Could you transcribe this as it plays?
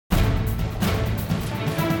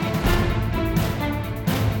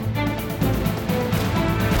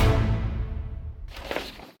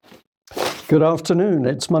Good afternoon.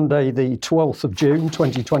 It's Monday, the 12th of June,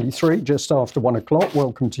 2023, just after 1 o'clock.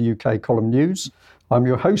 Welcome to UK Column News. I'm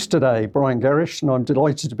your host today, Brian Gerrish, and I'm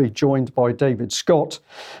delighted to be joined by David Scott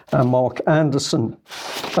and Mark Anderson.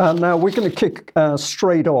 Now, we're going to kick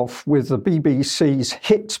straight off with the BBC's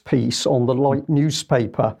hit piece on the Light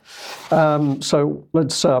newspaper. So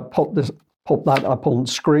let's pop that up on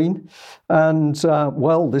screen. And,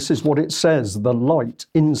 this is what it says. The Light,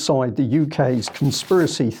 inside the UK's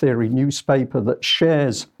conspiracy theory newspaper that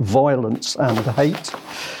shares violence and hate.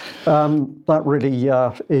 That really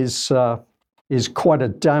is quite a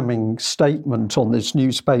damning statement on this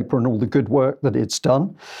newspaper and all the good work that it's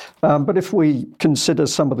done. But if we consider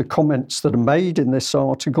some of the comments that are made in this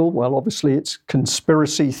article, well, obviously it's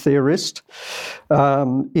conspiracy theorist.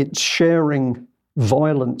 It's sharing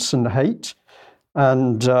violence and hate.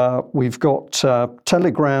 And we've got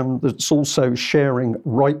Telegram that's also sharing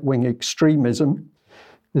right-wing extremism.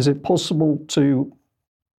 Is it possible to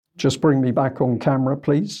just bring me back on camera,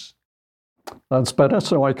 please? That's better,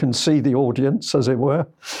 so I can see the audience, as it were.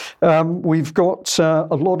 We've got a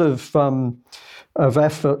lot of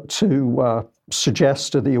effort to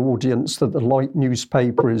suggest to the audience that the Light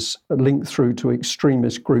newspaper is linked through to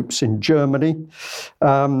extremist groups in Germany.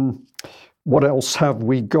 What else have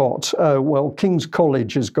we got? King's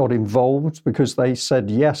College has got involved because they said,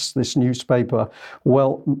 yes, this newspaper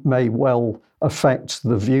may well affect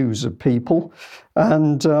the views of people.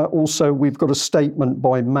 And also we've got a statement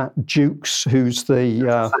by Matt Jukes, who's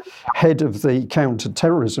the head of the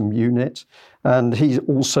counter-terrorism unit. And he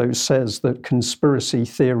also says that conspiracy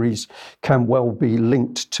theories can well be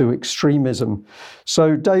linked to extremism.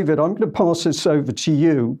 So, David, I'm going to pass this over to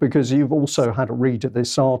you because you've also had a read of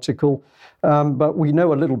this article. But we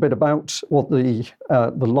know a little bit about what the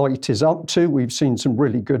Light is up to. We've seen some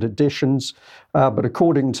really good additions. But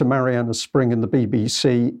according to Mariana Spring and the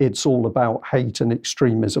BBC, it's all about hate and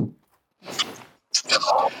extremism.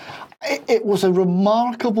 It was a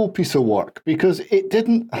remarkable piece of work because it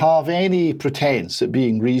didn't have any pretense at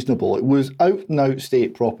being reasonable. It was out and out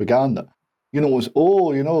state propaganda. It was,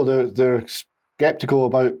 they're skeptical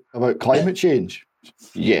about climate change.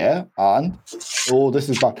 Yeah, and this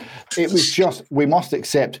is bad. It was just, we must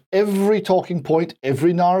accept every talking point,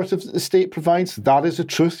 every narrative that the state provides. That is the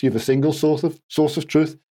truth. You have a single source of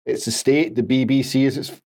truth. It's the state. The BBC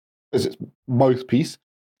is its mouthpiece.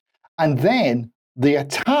 And then the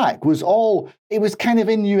attack was it was kind of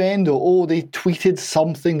innuendo. Oh, they tweeted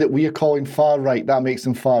something that we are calling far right. That makes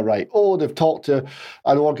them far right. Oh, they've talked to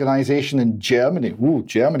an organisation in Germany. Ooh,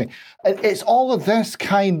 Germany. It's all of this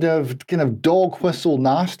kind of dog whistle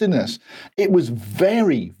nastiness. It was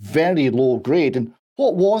very, very low grade. And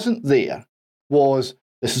what wasn't there was,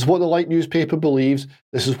 this is what the Light newspaper believes.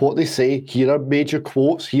 This is what they say. Here are major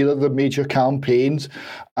quotes. Here are the major campaigns.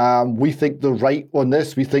 We think they're right on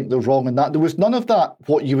this. We think they're wrong on that. There was none of that,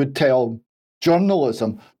 what you would tell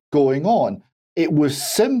journalism, going on. It was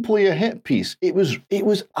simply a hit piece. It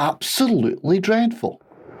was absolutely dreadful.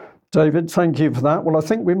 David, thank you for that. Well, I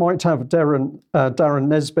think we might have Darren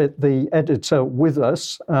Nesbitt, the editor, with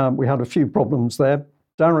us. We had a few problems there.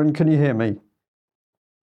 Darren, can you hear me?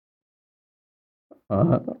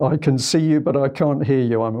 I can see you, but I can't hear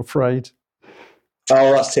you, I'm afraid.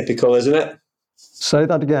 Oh, that's typical, isn't it? Say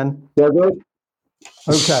that again. Yeah, good.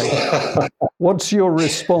 Okay. What's your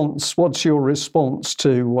response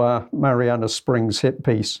to Mariana Spring's hit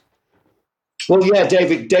piece? Well, yeah,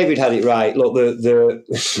 David had it right. Look,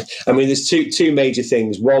 there's two major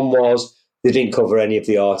things. One was they didn't cover any of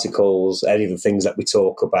the articles, any of the things that we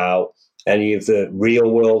talk about, any of the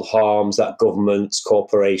real world harms that governments,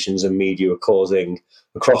 corporations and media are causing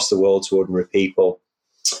across the world to ordinary people.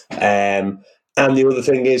 And the other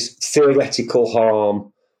thing is theoretical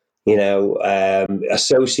harm,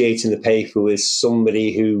 associating the paper with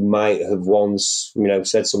somebody who might have once,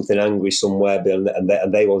 said something angry somewhere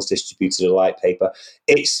and they once distributed a Light paper.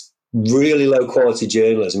 It's really low quality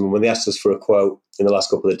journalism. And when they asked us for a quote in the last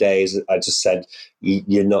couple of days, I just said,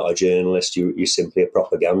 you're not a journalist, you're simply a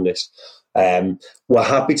propagandist. We're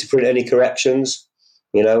happy to print any corrections,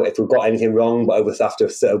 if we've got anything wrong, but after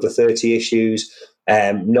over 30 issues,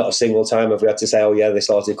 not a single time have we had to say, oh yeah, this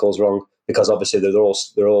article's wrong, because obviously they're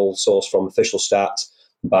all sourced from official stats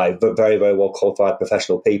by very, very well qualified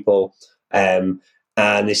professional people. And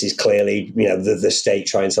this is clearly, the state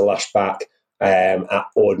trying to lash back at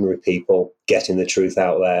ordinary people, getting the truth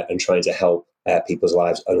out there and trying to help people's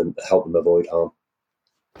lives and help them avoid harm.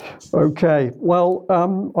 Okay. Well,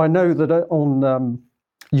 I know that on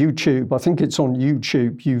YouTube. I think it's on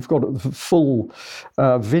YouTube. You've got the full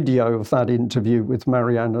video of that interview with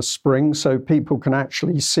Mariana Spring, so people can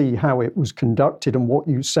actually see how it was conducted and what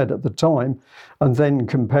you said at the time, and then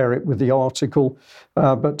compare it with the article.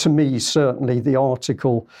 But to me, certainly the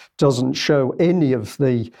article doesn't show any of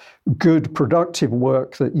the good, productive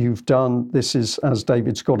work that you've done. This is, as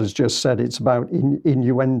David Scott has just said, it's about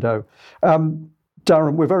innuendo.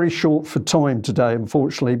 Darren, we're very short for time today,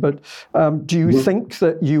 unfortunately, but do you think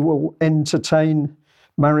that you will entertain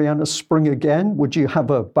Mariana Spring again? Would you have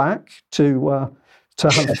her back to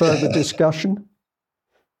have further discussion?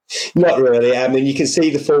 Not really. I mean, you can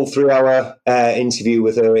see the full 3-hour interview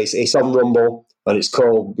with her. It's on Rumble, and it's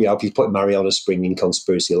called, if you put Mariana Spring in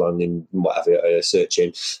conspiracy land in whatever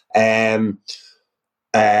searching.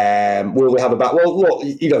 Will we have a back? Well, look,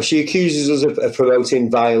 she accuses us of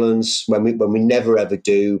promoting violence when we never ever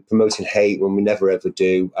do, promoting hate when we never ever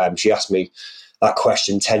do. She asked me that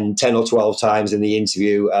question 10 or 12 times in the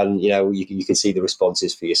interview, and you can see the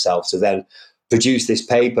responses for yourself. So then produce this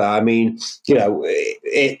paper. I mean,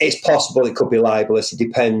 it's possible it could be libelous. It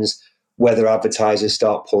depends whether advertisers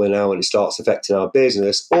start pulling out and it starts affecting our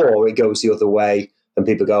business, or it goes the other way. And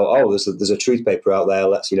people go, oh, there's a truth paper out there.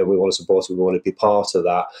 Let's, we want to support it. We want to be part of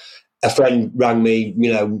that. A friend rang me,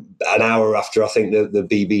 an hour after I think the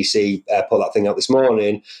BBC put that thing out this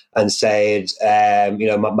morning and said,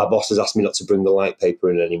 my boss has asked me not to bring the light paper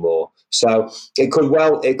in anymore. So it could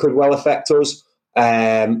well affect us.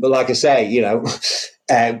 But like I say,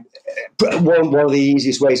 one of the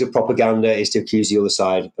easiest ways of propaganda is to accuse the other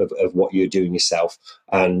side of what you're doing yourself.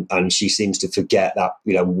 And she seems to forget that,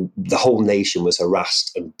 the whole nation was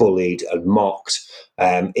harassed and bullied and mocked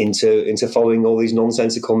into following all these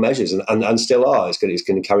nonsensical measures and still are. It's going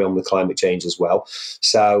to carry on with climate change as well.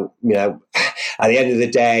 So, at the end of the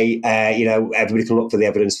day, everybody can look for the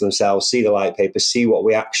evidence for themselves, see the light paper, see what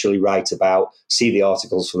we actually write about, see the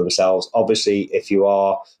articles for themselves. Obviously, if you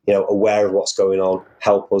are, aware of what's going on,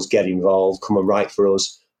 help us, get involved, come and write for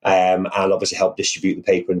us, and obviously help distribute the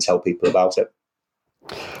paper and tell people about it.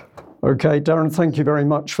 Okay, Darren, thank you very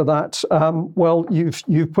much for that. Well,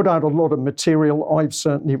 you've put out a lot of material. I've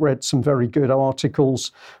certainly read some very good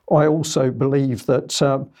articles. I also believe that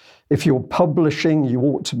if you're publishing, you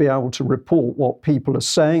ought to be able to report what people are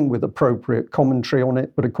saying with appropriate commentary on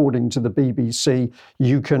it. But according to the BBC,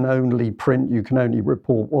 you can only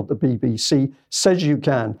report what the BBC says you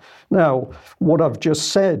can. Now, what I've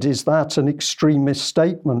just said, is that an extremist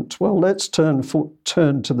statement? Well, let's turn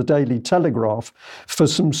to the Daily Telegraph for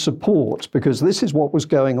some support, because this is what was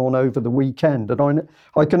going on over the weekend. And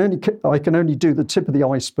I can only do the tip of the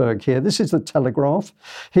iceberg here. This is the Telegraph.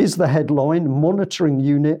 Here's the headline: Monitoring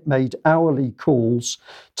Unit made hourly calls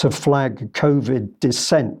to flag COVID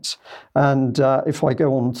dissent. And if I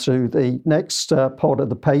go on to the next part of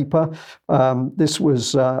the paper, this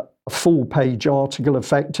was a full-page article,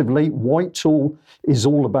 effectively. Whitehall is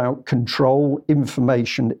all about control.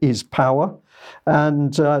 Information is power.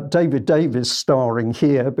 And David Davis starring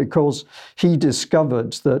here because he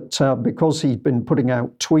discovered that because he'd been putting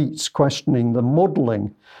out tweets questioning the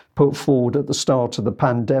modelling put forward at the start of the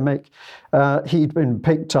pandemic, he'd been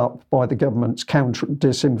picked up by the government's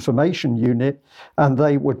counter-disinformation unit, and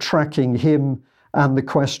they were tracking him and the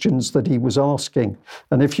questions that he was asking.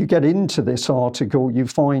 And if you get into this article, you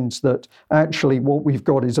find that actually what we've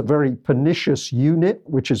got is a very pernicious unit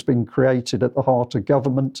which has been created at the heart of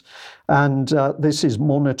government. And this is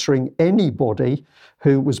monitoring anybody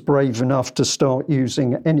who was brave enough to start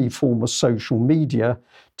using any form of social media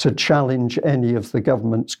to challenge any of the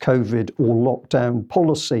government's COVID or lockdown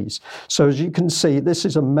policies. So as you can see, this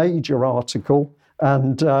is a major article,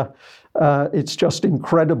 and it's just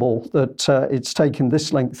incredible that it's taken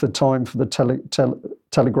this length of time for the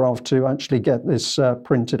Telegraph to actually get this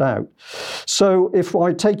printed out. So if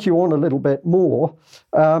I take you on a little bit more,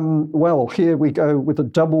 well, here we go with a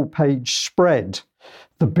double-page spread.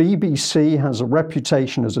 The BBC has a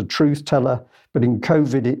reputation as a truth teller, but in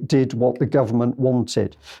COVID it did what the government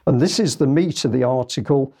wanted. And this is the meat of the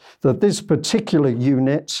article, that this particular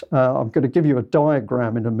unit, I'm going to give you a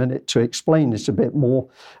diagram in a minute to explain this a bit more,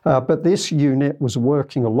 but this unit was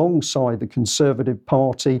working alongside the Conservative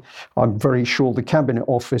Party. I'm very sure the Cabinet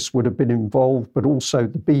Office would have been involved, but also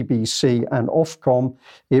the BBC and Ofcom.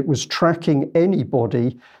 It was tracking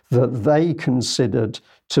anybody that they considered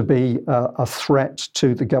to be a threat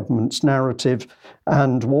to the government's narrative.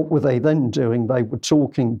 And what were they then doing? They were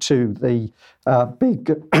talking to the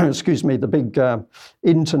big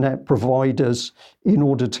internet providers in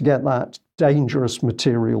order to get that dangerous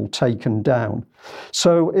material taken down.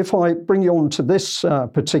 So if I bring you on to this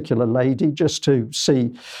particular lady, just to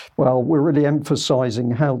see, well, we're really emphasising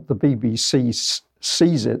how the BBC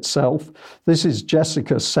sees itself. This is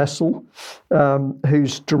Jessica Cecil,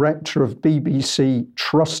 who's director of BBC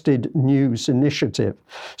Trusted News Initiative.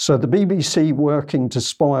 So the BBC working to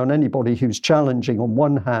spy on anybody who's challenging on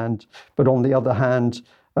one hand, but on the other hand,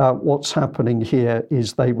 what's happening here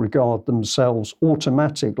is they regard themselves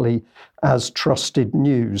automatically as trusted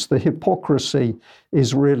news. The hypocrisy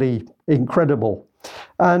is really incredible.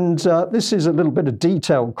 And this is a little bit of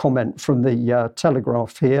detailed comment from the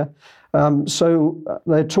Telegraph here. So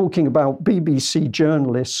they're talking about BBC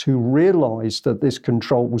journalists who realised that this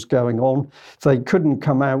control was going on. They couldn't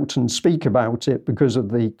come out and speak about it because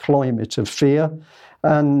of the climate of fear.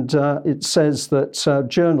 And it says that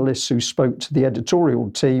journalists who spoke to the editorial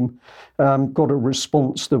team got a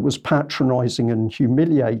response that was patronising and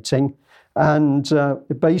humiliating. And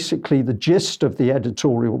basically the gist of the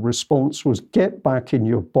editorial response was, get back in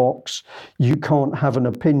your box, you can't have an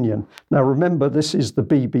opinion. Now remember, this is the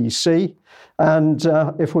BBC, and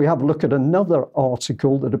if we have a look at another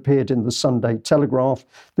article that appeared in the Sunday Telegraph,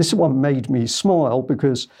 this one made me smile,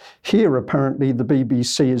 because here apparently the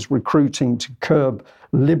BBC is recruiting to curb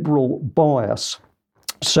liberal bias.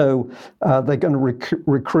 So they're going to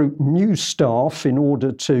recruit new staff in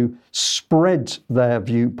order to spread their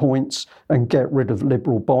viewpoints and get rid of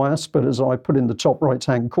liberal bias. But as I put in the top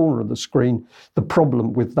right-hand corner of the screen, the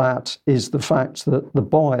problem with that is the fact that the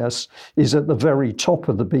bias is at the very top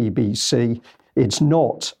of the BBC. It's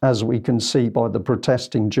not, as we can see by the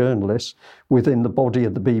protesting journalists, within the body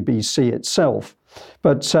of the BBC itself.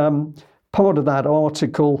 But part of that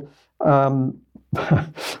article,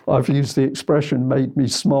 I've used the expression made me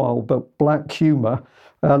smile, but black humour.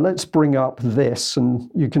 Let's bring up this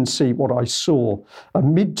and you can see what I saw. A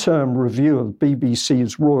mid-term review of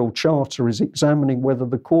BBC's Royal Charter is examining whether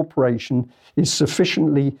the corporation is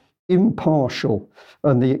sufficiently impartial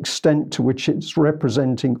and the extent to which it's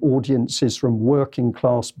representing audiences from working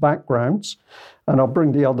class backgrounds. And I'll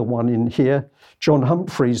bring the other one in here. John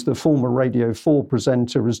Humphreys, the former Radio 4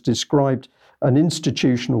 presenter, has described an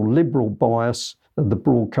institutional liberal bias of the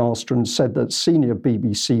broadcaster and said that senior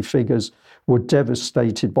BBC figures were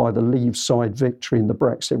devastated by the Leave side victory in the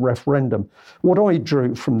Brexit referendum. What I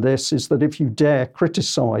drew from this is that if you dare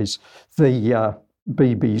criticise the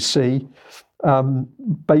BBC,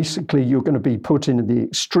 basically you're going to be put in the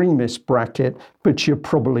extremist bracket, but you're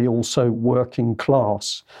probably also working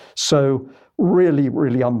class. So really,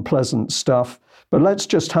 really unpleasant stuff. But let's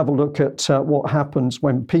just have a look at what happens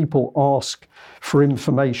when people ask for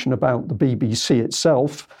information about the BBC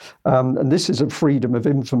itself. And this is a Freedom of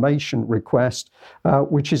Information request,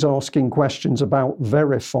 which is asking questions about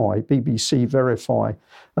Verify, BBC Verify.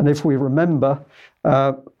 And if we remember,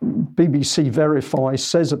 BBC Verify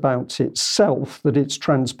says about itself that it's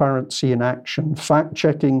transparency in action,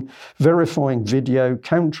 fact-checking, verifying video,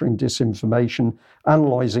 countering disinformation,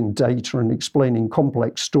 analysing data and explaining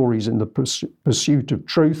complex stories in the pursuit of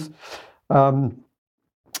truth.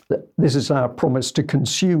 This is our promise to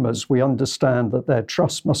consumers. We understand that their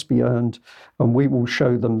trust must be earned, and we will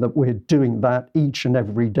show them that we're doing that each and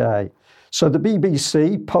every day. So the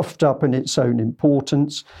BBC, puffed up in its own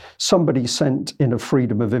importance, somebody sent in a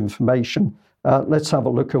Freedom of Information. Let's have a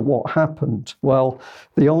look at what happened. Well,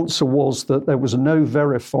 the answer was that there was no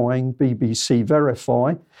verifying BBC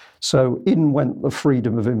Verify. So in went the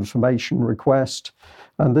Freedom of Information request.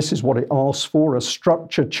 And this is what it asked for: a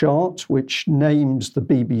structure chart which names the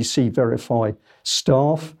BBC Verify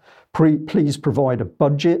staff. Please provide a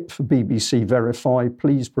budget for BBC Verify.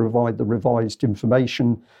 Please provide the revised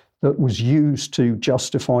information that was used to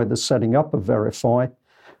justify the setting up of Verify.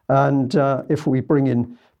 And if we bring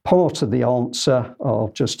in part of the answer,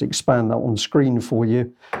 I'll just expand that on screen for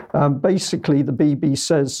you. Basically, the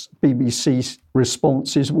BBC's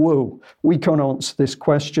response is, whoa, we can't answer this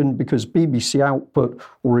question because BBC output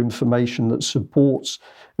or information that supports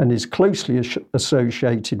and is closely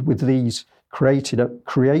associated with these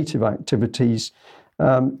creative activities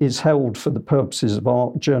is held for the purposes of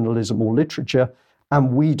art, journalism or literature,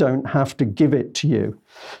 and we don't have to give it to you.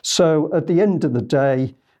 So at the end of the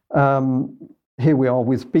day, here we are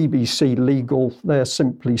with BBC Legal. They're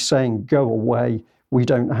simply saying, go away, we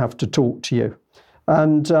don't have to talk to you.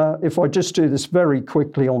 And if I just do this very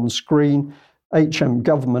quickly on screen, HM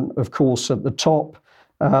government, of course, at the top,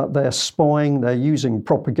 they're spying, they're using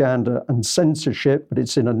propaganda and censorship, but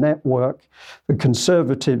it's in a network. The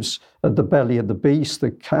Conservatives at the belly of the beast, the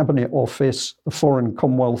Cabinet Office, the Foreign,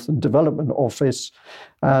 Commonwealth and Development Office,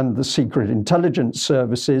 and the Secret Intelligence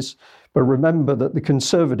Services. But remember that the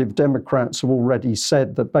Conservative Democrats have already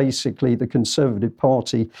said that basically the Conservative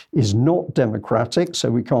Party is not democratic,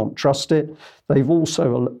 so we can't trust it. They've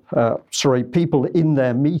also, people in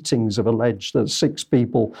their meetings have alleged that 6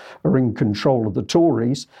 people are in control of the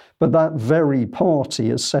Tories, but that very party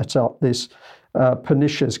has set up this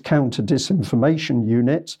pernicious counter-disinformation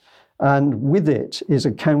unit, and with it is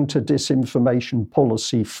a counter-disinformation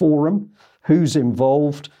policy forum. Who's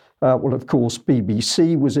involved? Well, of course,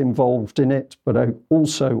 BBC was involved in it, but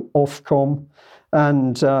also Ofcom.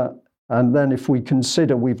 And then if we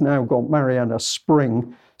consider we've now got Marianna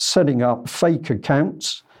Spring setting up fake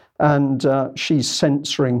accounts, and she's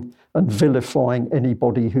censoring and vilifying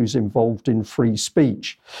anybody who's involved in free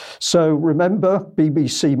speech. So remember,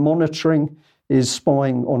 BBC Monitoring is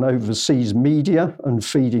spying on overseas media and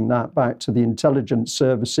feeding that back to the intelligence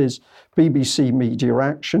services. BBC Media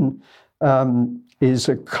Action is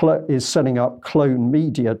setting up clone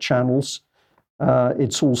media channels.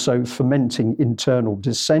 It's also fomenting internal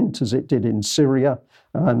dissent, as it did in Syria,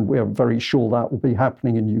 and we're very sure that will be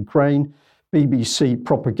happening in Ukraine. BBC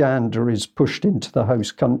propaganda is pushed into the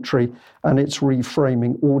host country, and it's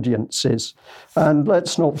reframing audiences. And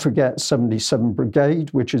let's not forget 77 Brigade,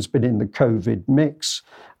 which has been in the COVID mix.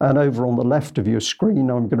 And over on the left of your screen,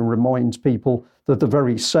 I'm going to remind people that the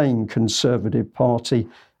very same Conservative Party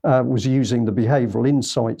was using the Behavioural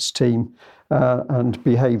Insights team and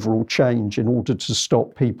behavioural change in order to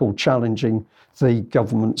stop people challenging the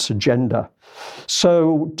government's agenda.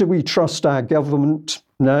 So do we trust our government?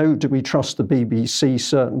 No. Do we trust the BBC?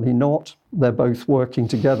 Certainly not. They're both working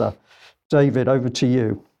together. David, over to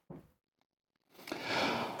you.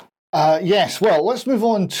 Yes, well, let's move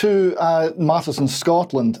on to matters in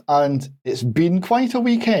Scotland, and it's been quite a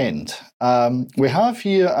weekend. We have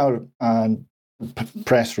here our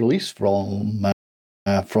press release from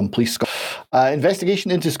Police Scotland.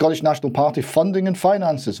 Investigation into Scottish National Party funding and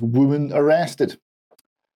finances. Woman arrested.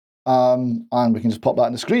 And we can just pop that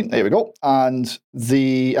on the screen. There we go. And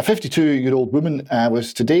a 52-year-old woman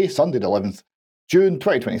was today, Sunday the 11th June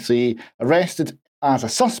 2023, arrested as a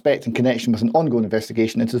suspect in connection with an ongoing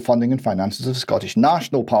investigation into the funding and finances of the Scottish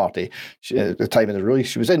National Party. At the time of the release,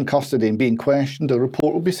 she was in custody and being questioned. A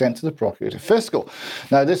report will be sent to the Procurator Fiscal.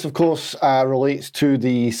 Now, this, of course, relates to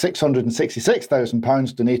the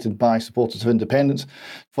 £666,000 donated by supporters of independence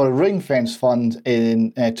for a ring-fence fund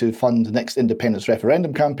to fund the next independence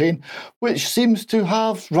referendum campaign, which seems to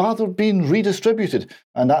have rather been redistributed.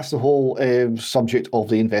 And that's the whole subject of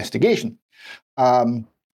the investigation.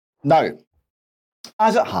 Now,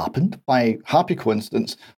 as it happened, by happy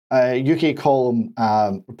coincidence, UK column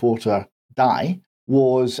reporter Di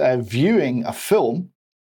was viewing a film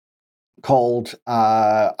called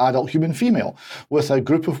Adult Human Female with a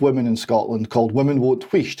group of women in Scotland called Women Won't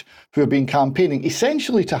Wheesht, who have been campaigning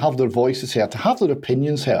essentially to have their voices heard, to have their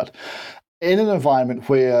opinions heard, in an environment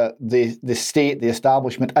where the state, the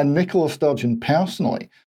establishment, and Nicola Sturgeon personally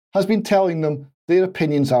has been telling them their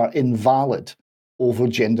opinions are invalid over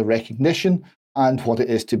gender recognition and what it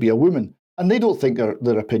is to be a woman. And they don't think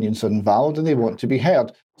their opinions are invalid and they want to be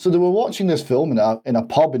heard. So they were watching this film in a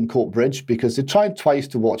pub in Coatbridge because they tried twice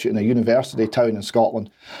to watch it in a university town in Scotland.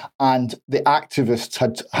 And the activists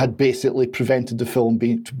had basically prevented the film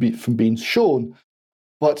from being shown.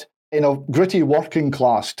 But in a gritty working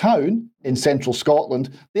class town in central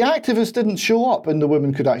Scotland, the activists didn't show up and the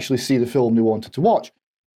women could actually see the film they wanted to watch.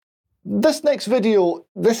 This next video,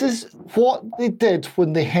 this is what they did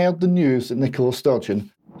when they heard the news that Nicola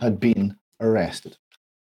Sturgeon had been arrested.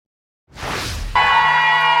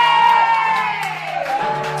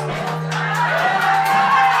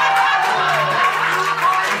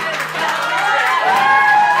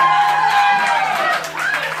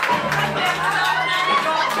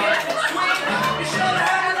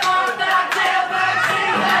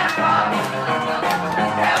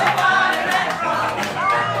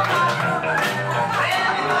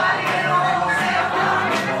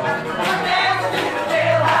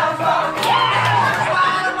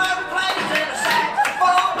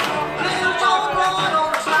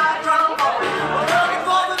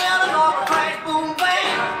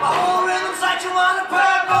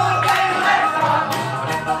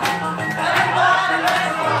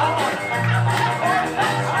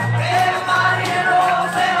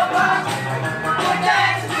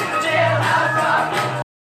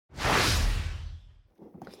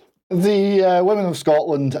 Women of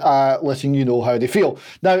Scotland letting you know how they feel.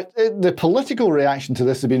 Now, the political reaction to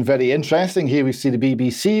this has been very interesting. Here we see the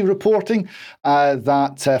BBC reporting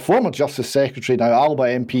that former Justice Secretary, now Alba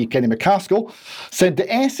MP Kenny McCaskill, said the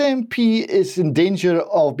SNP is in danger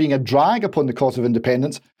of being a drag upon the cause of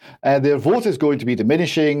independence. Their vote is going to be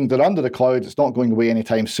diminishing. They're under the cloud. It's not going away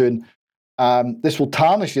anytime soon. This will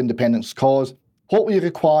tarnish the independence cause. What we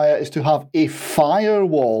require is to have a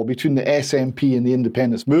firewall between the SNP and the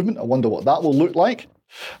independence movement. I wonder what that will look like.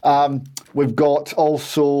 We've got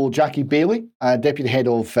also Jackie Baillie, Deputy Head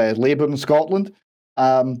of Labour in Scotland,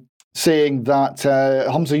 saying that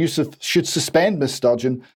Humza Yousaf should suspend Ms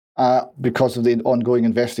Sturgeon because of the ongoing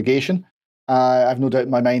investigation. I've no doubt in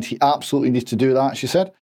my mind he absolutely needs to do that, she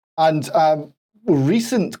said. And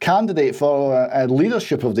recent candidate for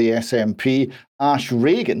leadership of the SNP, Ash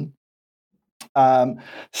Regan,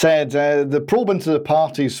 said the probe into the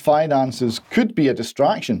party's finances could be a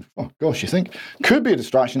distraction. Oh, gosh, you think? Could be a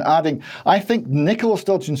distraction, adding, I think Nicola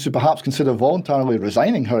Sturgeon should perhaps consider voluntarily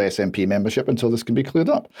resigning her SNP membership until this can be cleared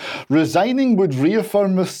up. Resigning would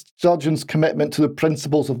reaffirm Miss Sturgeon's commitment to the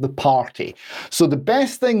principles of the party. So the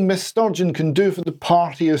best thing Miss Sturgeon can do for the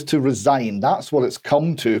party is to resign. That's what it's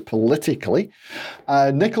come to politically.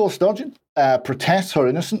 Nicola Sturgeon protests her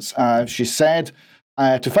innocence. She said,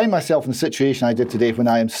 to find myself in the situation I did today when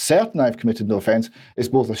I am certain I've committed no offence is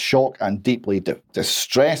both a shock and deeply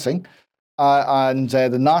distressing. And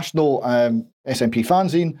the national SNP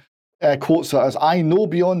fanzine quotes her as, I know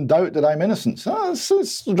beyond doubt that I'm innocent. So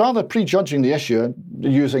it's rather prejudging the issue,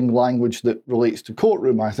 using language that relates to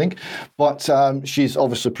courtroom, I think. But she's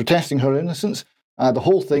obviously protesting her innocence. The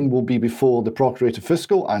whole thing will be before the Procurator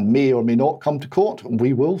Fiscal and may or may not come to court.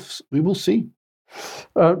 We will see.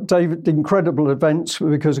 David, incredible events,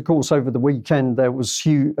 because of course over the weekend there was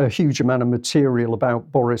a huge amount of material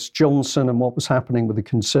about Boris Johnson and what was happening with the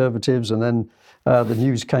Conservatives, and then the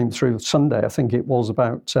news came through Sunday, I think it was,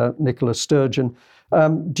 about Nicola Sturgeon.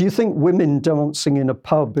 Do you think women dancing in a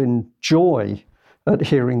pub in joy at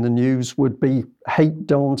hearing the news would be hate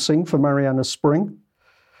dancing for Marianna Spring?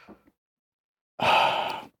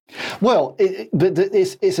 Well,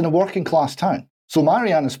 it's in a working class town. So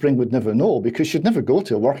Marianna Spring would never know because she'd never go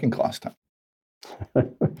to a working class town.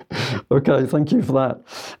 Okay, thank you for that.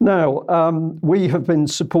 Now, we have been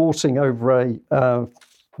supporting over a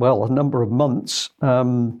number of months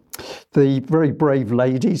the very brave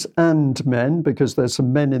ladies and men, because there's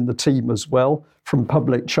some men in the team as well, from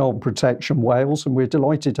Public Child Protection Wales, and we're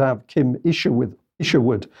delighted to have Kim Isherwood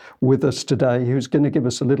with us today, who's going to give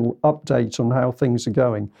us a little update on how things are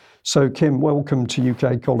going. So, Kim, welcome to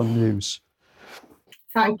UK Column News.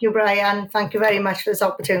 Thank you, Brian. Thank you very much for this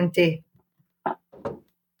opportunity.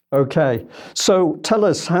 Okay, so tell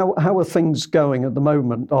us, how are things going at the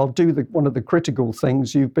moment? I'll do one of the critical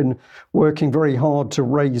things. You've been working very hard to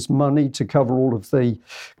raise money to cover all of the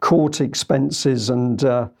court expenses and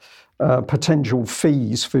potential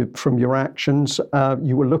fees from your actions.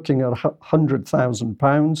 You were looking at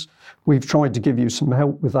 £100,000. We've tried to give you some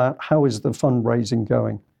help with that. How is the fundraising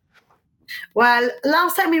going? Well,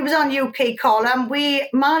 last time we was on UK Column, we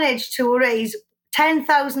managed to raise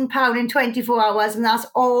 £10,000 in 24 hours, and that's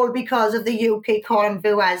all because of the UK Column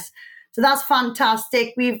viewers. So that's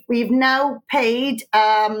fantastic. We've now paid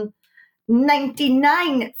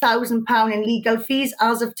 £99,000 in legal fees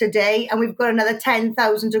as of today, and we've got another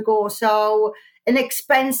 10,000 to go. So an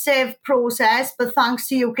expensive process, but thanks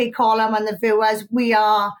to UK Column and the viewers, we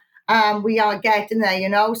are getting there. You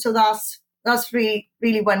know, so that's really,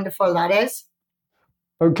 really wonderful, that is.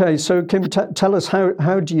 Okay, so Kim, tell us,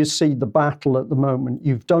 how do you see the battle at the moment?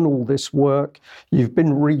 You've done all this work, you've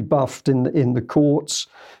been rebuffed in the courts,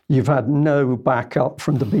 you've had no backup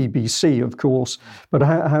from the BBC, of course, but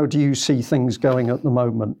how do you see things going at the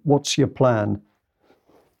moment? What's your plan?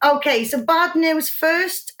 Okay, so bad news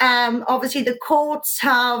first. Obviously, the courts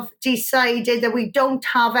have decided that we don't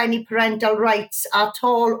have any parental rights at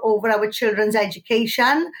all over our children's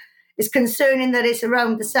education. It's concerning that it's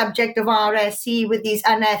around the subject of RSE with these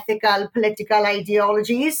unethical political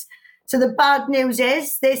ideologies. So the bad news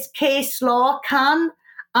is this case law can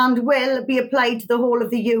and will be applied to the whole of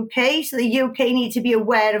the UK. So the UK need to be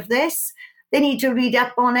aware of this. They need to read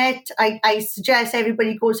up on it. I suggest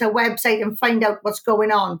everybody goes to our website and find out what's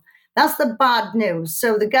going on. That's the bad news.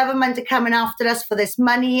 So the government are coming after us for this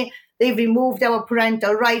money. They've removed our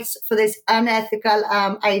parental rights for this unethical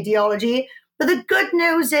ideology. But the good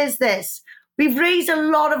news is this. We've raised a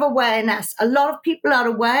lot of awareness. A lot of people are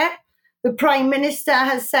aware. The Prime Minister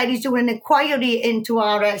has said he's doing an inquiry into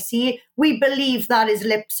RSE. We believe that is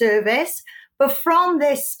lip service. But from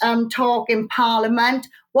this talk in Parliament,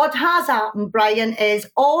 what has happened, Brian, is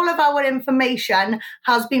all of our information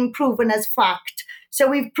has been proven as fact. So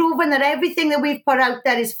we've proven that everything that we've put out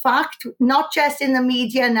there is fact, not just in the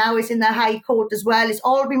media now, it's in the High Court as well. It's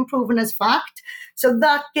all been proven as fact. So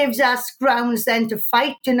that gives us grounds then to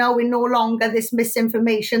fight. We're no longer this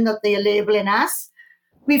misinformation that they are labelling us.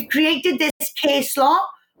 We've created this case law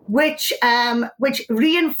which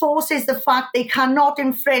reinforces the fact they cannot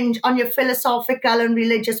infringe on your philosophical and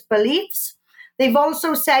religious beliefs. They've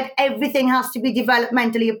also said everything has to be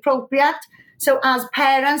developmentally appropriate. So as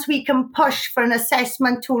parents, we can push for an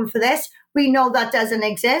assessment tool for this. We know that doesn't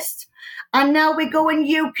exist. And now we're going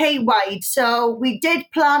UK-wide. So we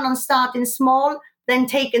did plan on starting small, then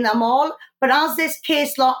taking them all. But as this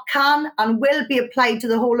case law can and will be applied to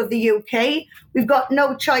the whole of the UK, we've got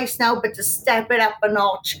no choice now but to step it up a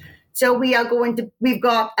notch. So we've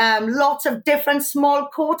got lots of different small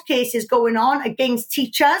court cases going on against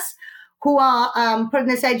teachers who are putting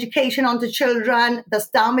this education onto children that's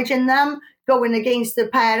damaging them, going against the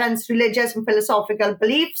parents' religious and philosophical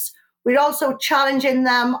beliefs. We're also challenging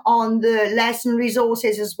them on the lesson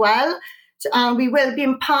resources as well. We will be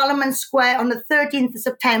in Parliament Square on the 13th of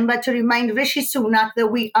September to remind Rishi Sunak that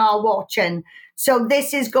we are watching. So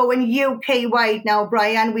this is going UK-wide now,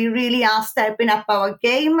 Brian. We really are stepping up our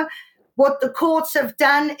game. What the courts have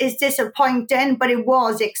done is disappointing, but it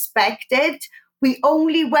was expected. We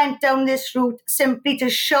only went down this route simply to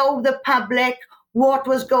show the public what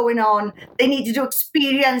was going on. They needed to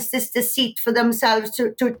experience this deceit for themselves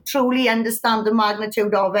to truly understand the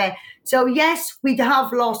magnitude of it. So yes, we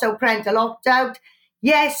have lost our parental opt-out.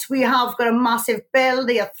 Yes, we have got a massive bill.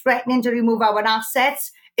 They are threatening to remove our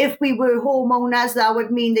assets. If we were homeowners, that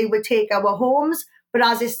would mean they would take our homes. But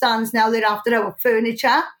as it stands now, they're after our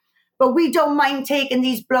furniture. But we don't mind taking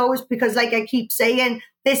these blows because, like I keep saying,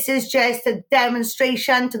 this is just a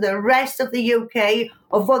demonstration to the rest of the UK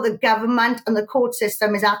of what the government and the court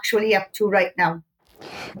system is actually up to right now.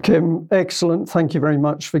 Kim, excellent. Thank you very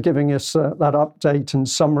much for giving us that update and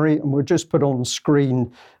summary. And we'll just put on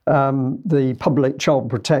screen the public child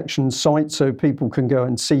protection site so people can go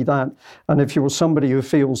and see that. And if you're somebody who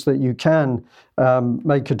feels that you can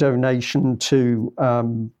make a donation to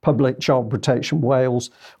Public Child Protection Wales,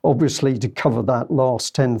 obviously to cover that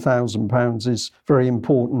last £10,000 is very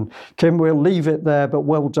important. Kim, we'll leave it there, but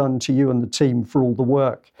well done to you and the team for all the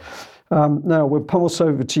work. Now we'll pass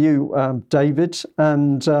over to you, David,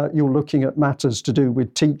 and you're looking at matters to do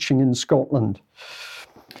with teaching in Scotland.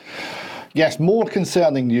 Yes, more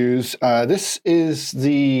concerning news. This is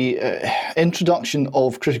the introduction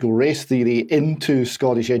of critical race theory into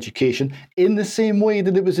Scottish education in the same way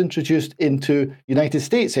that it was introduced into United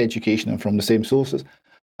States education and from the same sources.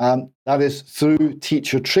 That is through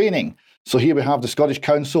teacher training. So here we have the Scottish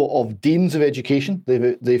Council of Deans of Education.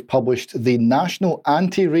 They've published the National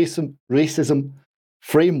Anti-Racism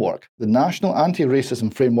Framework, the National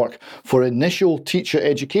Anti-Racism Framework for Initial Teacher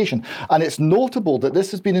Education. And it's notable that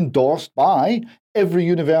this has been endorsed by every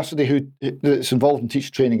university that's involved in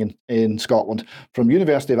teacher training in Scotland, from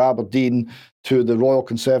University of Aberdeen to the Royal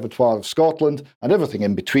Conservatoire of Scotland and everything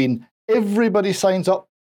in between. Everybody signs up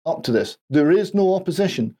to this. There is no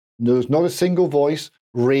opposition. There's not a single voice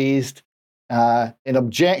raised in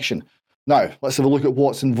objection. Now, let's have a look at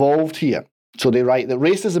what's involved here. So they write that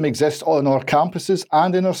racism exists on our campuses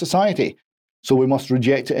and in our society, so we must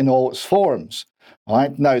reject it in all its forms. All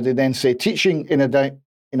right. Now, they then say teaching in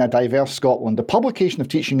a diverse Scotland. The publication of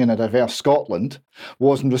Teaching in a Diverse Scotland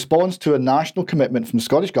was in response to a national commitment from the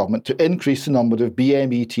Scottish Government to increase the number of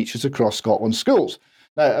BME teachers across Scotland's schools.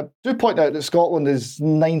 Now, I do point out that Scotland is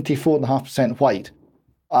 94.5% white.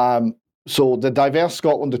 So the diverse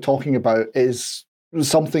Scotland they're talking about is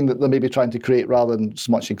something that they're maybe trying to create rather than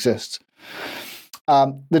so much exists.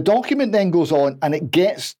 The document then goes on and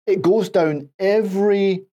it goes down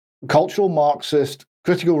every cultural Marxist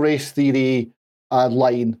critical race theory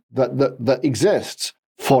line that exists.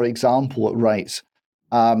 For example, it writes,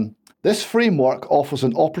 this framework offers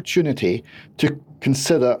an opportunity to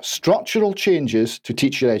consider structural changes to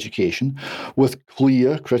teacher education with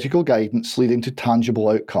clear critical guidance leading to tangible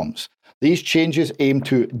outcomes. These changes aim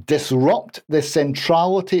to disrupt the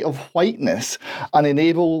centrality of whiteness and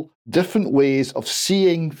enable different ways of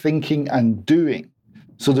seeing, thinking, and doing.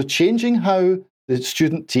 So they're changing how the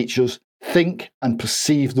student teachers think and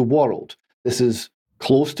perceive the world. This is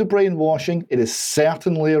close to brainwashing. It is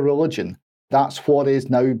certainly a religion. That's what is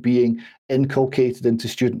now being inculcated into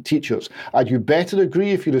student teachers. And you better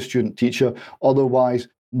agree if you're a student teacher, otherwise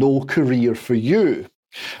no career for you.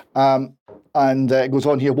 And it goes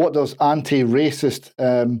on here, what does anti-racist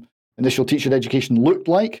initial teacher education look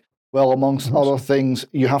like? Well, amongst other things,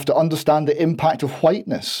 you have to understand the impact of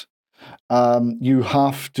whiteness. You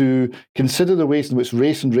have to consider the ways in which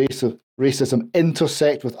race and racism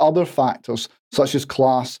intersect with other factors such as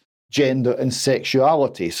class, gender, and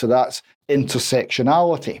sexuality. So that's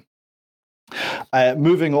intersectionality.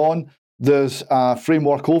 Moving on, there's a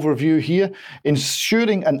framework overview here,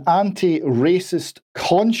 ensuring an anti-racist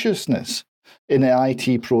consciousness in the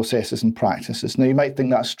IT processes and practices. Now, you might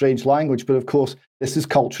think that's strange language, but of course, this is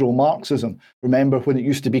cultural Marxism. Remember when it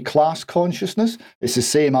used to be class consciousness? It's the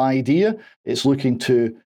same idea. It's looking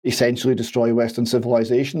to essentially destroy Western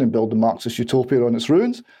civilization and build the Marxist utopia on its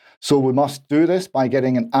ruins. So we must do this by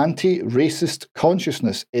getting an anti-racist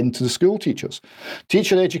consciousness into the school teachers.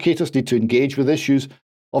 Teacher educators need to engage with issues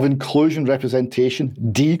of inclusion, representation,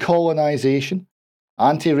 decolonization.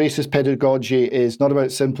 Anti-racist pedagogy is not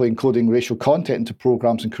about simply including racial content into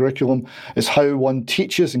programs and curriculum. It's how one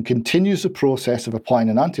teaches and continues the process of applying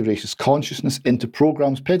an anti-racist consciousness into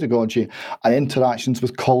programs, pedagogy, and interactions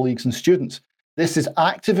with colleagues and students. This is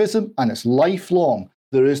activism, and it's lifelong.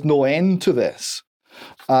 There is no end to this.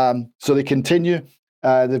 So they continue.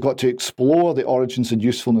 They've got to explore the origins and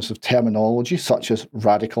usefulness of terminology such as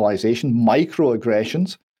radicalization,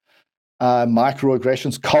 microaggressions,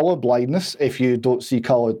 colour blindness. If you don't see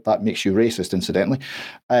colour, that makes you racist, incidentally.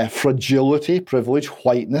 Fragility, privilege,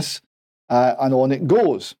 whiteness, and on it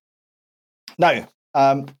goes. Now,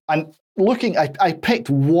 and looking, I picked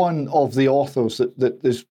one of the authors that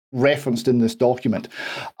is referenced in this document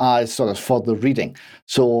as sort of further reading.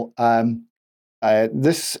 So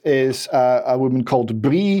this is a woman called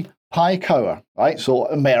Bree Peikhauer, right? So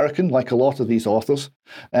American, like a lot of these authors.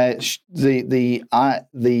 The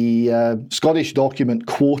Scottish document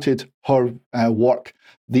quoted her work,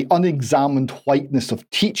 The Unexamined Whiteness of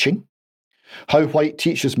Teaching, How White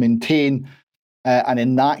Teachers Maintain and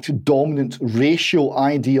Enact Dominant Racial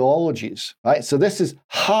Ideologies, right? So this is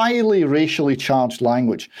highly racially charged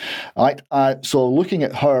language, right? So looking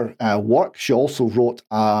at her work, she also wrote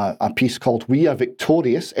a piece called We Are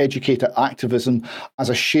Victorious, Educator Activism as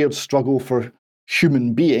a Shared Struggle for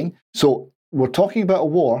Human Being. So we're talking about a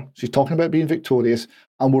war, she's talking about being victorious,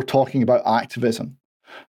 and we're talking about activism.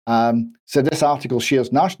 So this article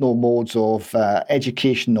shares national modes of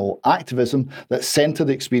educational activism that centre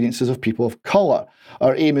the experiences of people of colour.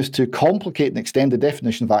 Our aim is to complicate and extend the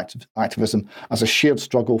definition of activism as a shared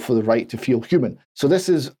struggle for the right to feel human. So this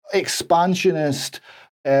is expansionist.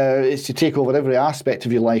 It's to take over every aspect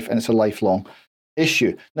of your life, and it's a lifelong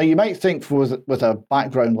issue. Now, you might think with a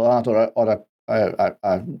background like that or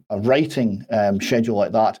a writing schedule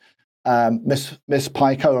like that, Miss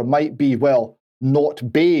Peikhauer might be, well,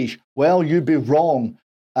 not beige. Well, you'd be wrong.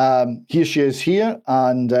 Here she is here,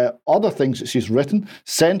 and other things that she's written,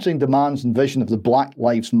 centering demands and vision of the Black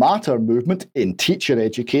Lives Matter movement in teacher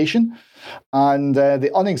education, and the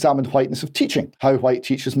unexamined whiteness of teaching, how white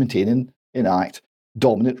teachers maintain and enact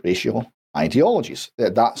dominant racial ideologies.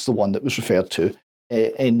 That's the one that was referred to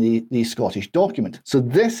in the Scottish document. So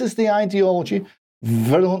this is the ideology,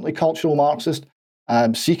 virulently cultural Marxist,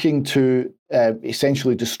 seeking to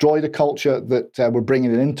essentially destroy the culture that we're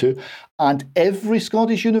bringing it into. And every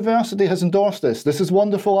Scottish university has endorsed this. This is a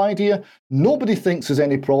wonderful idea. Nobody thinks there's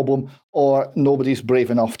any problem, or nobody's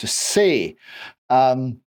brave enough to say.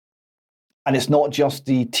 And it's not just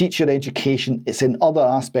the teacher education, it's in other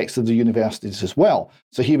aspects of the universities as well.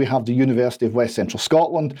 So here we have the University of West Central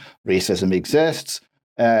Scotland. Racism exists.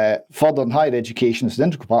 Further and higher education is an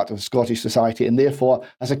integral part of Scottish society, and therefore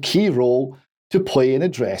has a key role to play in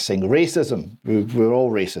addressing racism. We're all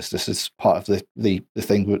racist. This is part of the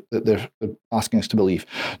thing that they're asking us to believe.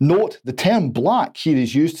 Note, the term black here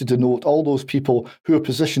is used to denote all those people who are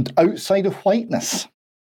positioned outside of whiteness,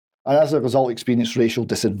 and as a result experience racial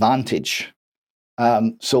disadvantage.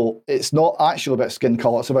 So it's not actually about skin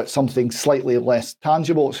colour, it's about something slightly less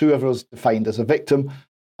tangible. It's whoever is defined as a victim,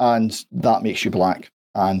 and that makes you black.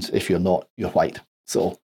 And if you're not, you're white.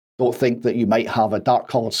 So don't think that you might have a dark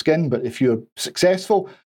coloured skin, but if you're successful,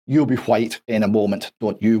 you'll be white in a moment.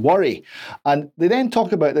 Don't you worry. And they then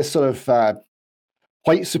talk about this sort of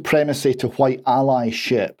white supremacy to white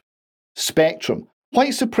allyship spectrum.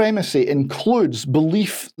 White supremacy includes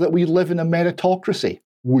belief that we live in a meritocracy.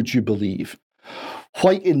 Would you believe?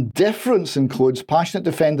 White indifference includes passionate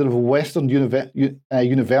defender of Western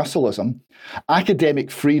universalism,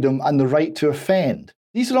 academic freedom, and the right to offend.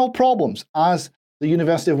 These are all problems as the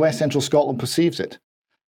University of West Central Scotland perceives it.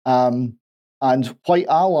 And white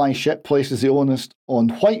allyship places the onus on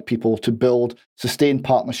white people to build sustained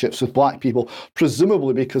partnerships with black people,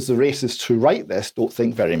 presumably because the racists who write this don't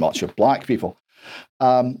think very much of black people.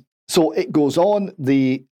 So it goes on,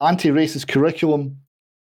 the anti-racist curriculum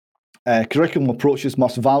Curriculum approaches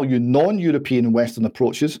must value non-European and Western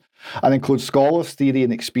approaches and include scholars, theory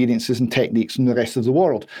and experiences and techniques from the rest of the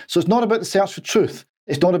world. So it's not about the search for truth.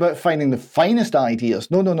 It's not about finding the finest ideas.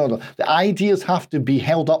 No. The ideas have to be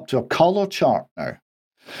held up to a colour chart now.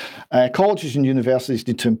 Colleges and universities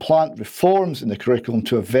need to implant reforms in the curriculum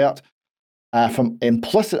to avert from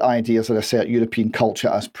implicit ideas that assert European culture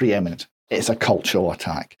as preeminent. It's a cultural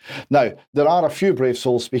attack. Now, there are a few brave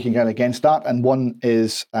souls speaking out against that, and one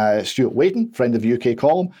is Stuart Whaden, friend of the UK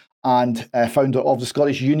Column, and founder of the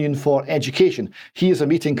Scottish Union for Education. He has a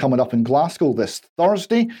meeting coming up in Glasgow this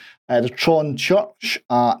Thursday, the Tron Church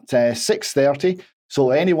at 6:30.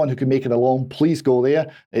 So anyone who can make it along, please go there.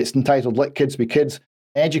 It's entitled Let Kids Be Kids,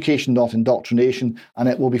 Education Not Indoctrination, and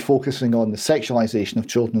it will be focusing on the sexualisation of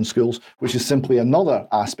children in schools, which is simply another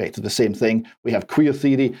aspect of the same thing. We have queer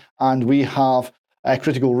theory and we have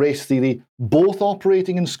critical race theory, both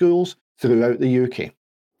operating in schools throughout the UK.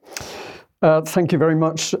 Thank you very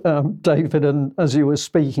much, David. And as you were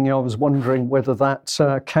speaking, I was wondering whether that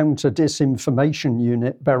counter-disinformation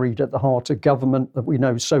unit buried at the heart of government that we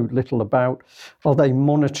know so little about, are they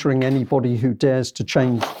monitoring anybody who dares to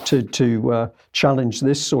challenge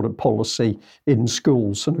this sort of policy in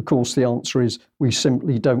schools? And of course, the answer is we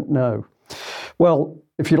simply don't know. Well,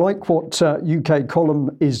 if you like what UK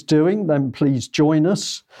Column is doing, then please join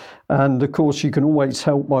us. And of course, you can always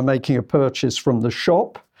help by making a purchase from the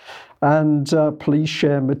shop. And please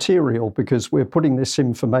share material, because we're putting this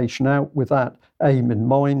information out with that aim in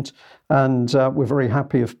mind. And we're very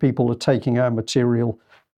happy if people are taking our material.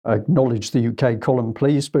 Acknowledge the UK Column,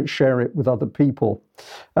 please, but share it with other people.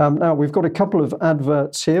 Now, we've got a couple of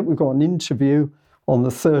adverts here. We've got an interview on the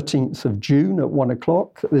 13th of June at 1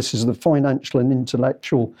 o'clock. This is the Financial and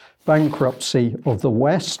Intellectual Bankruptcy of the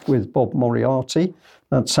West with Bob Moriarty.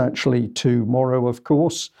 That's actually tomorrow, of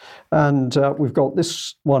course. And we've got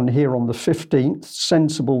this one here on the 15th,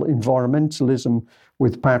 Sensible Environmentalism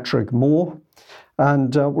with Patrick Moore.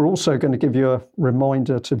 And we're also going to give you a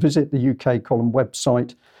reminder to visit the UK Column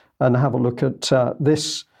website and have a look at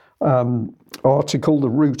this article, The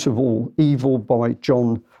Root of All Evil by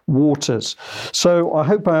John Waters. So I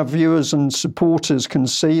hope our viewers and supporters can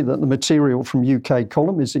see that the material from UK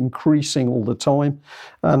Column is increasing all the time.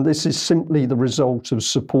 And this is simply the result of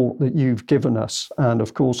support that you've given us. And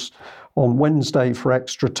of course, on Wednesday for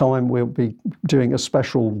Extra Time, we'll be doing a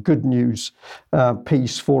special good news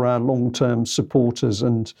piece for our long-term supporters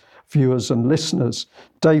and viewers and listeners.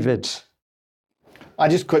 David. I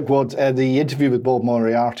just quick word, the interview with Bob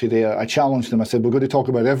Moriarty there, I challenged him. I said, we're going to talk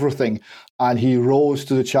about everything. And he rose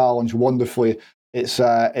to the challenge wonderfully. It's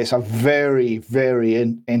a very, very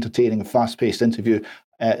entertaining and fast-paced interview.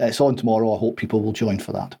 It's on tomorrow. I hope people will join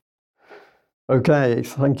for that. Okay,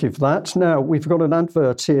 thank you for that. Now, we've got an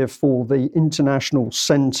advert here for the International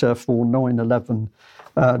Centre for 9/11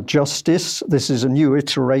 Justice. This is a new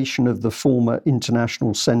iteration of the former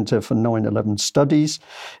International Centre for 9/11 Studies.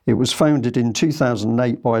 It was founded in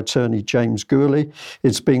 2008 by attorney James Gourley.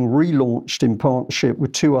 It's being relaunched in partnership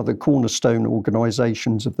with two other cornerstone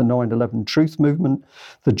organisations of the 9/11 Truth Movement,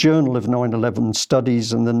 the Journal of 9/11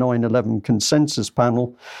 Studies and the 9/11 Consensus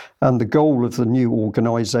Panel. And the goal of the new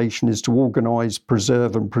organisation is to organise,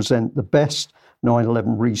 preserve and present the best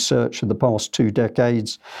 9/11 research of the past 2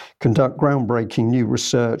 decades, conduct groundbreaking new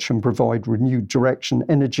research and provide renewed direction,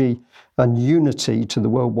 energy and unity to the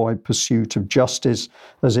worldwide pursuit of justice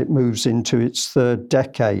as it moves into its 3rd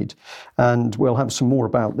decade. And we'll have some more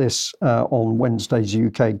about this on Wednesday's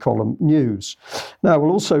UK Column News. Now,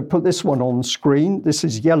 we'll also put this one on screen. This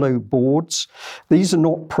is Yellow Boards. These are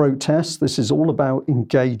not protests. This is all about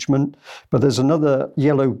engagement. But there's another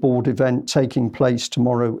Yellow Board event taking place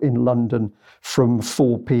tomorrow in London from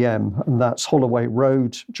 4 p.m. and that's Holloway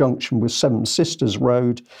Road, junction with Seven Sisters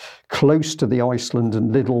Road, close to the Iceland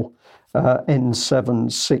and Lidl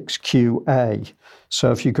N7 6QA.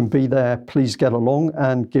 So if you can be there, please get along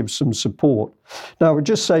and give some support. Now, I would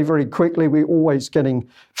just say very quickly, we're always getting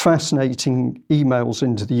fascinating emails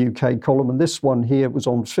into the UK Column, and this one here was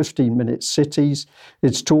on 15-minute cities.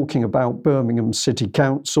 It's talking about Birmingham City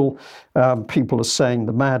Council. People are saying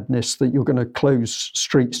the madness that you're going to close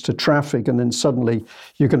streets to traffic and then suddenly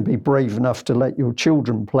you're going to be brave enough to let your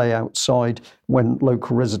children play outside when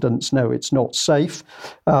local residents know it's not safe.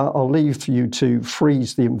 I'll leave for you to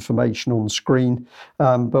freeze the information on screen,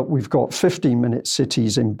 but we've got 15-minute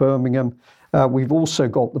cities in Birmingham. We've also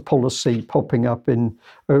got the policy popping up in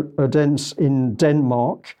Odense in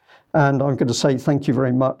Denmark. And I'm going to say thank you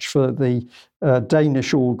very much for the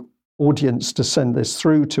Danish audience to send this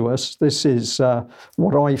through to us. This is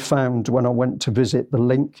what I found when I went to visit the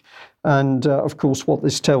link. And of course, what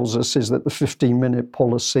this tells us is that the 15-minute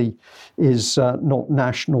policy is not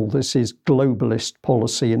national. This is globalist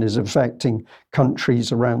policy and is affecting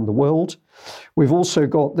countries around the world. We've also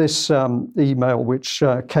got this email which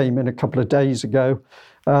came in a couple of days ago.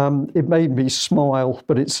 It made me smile,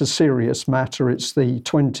 but it's a serious matter. It's the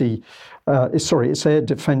it's Air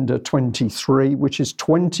Defender 23, which is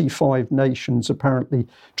 25 nations apparently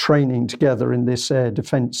training together in this air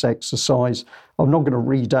defence exercise. I'm not going to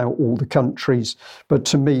read out all the countries, but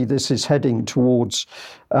to me, this is heading towards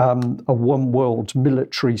a one world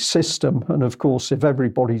military system. And of course, if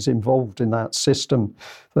everybody's involved in that system,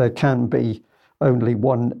 there can be only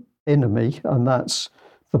one enemy, and that's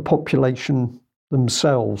the population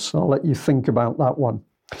themselves. I'll let you think about that one.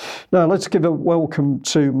 Now, let's give a welcome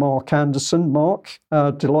to Mark Anderson. Mark,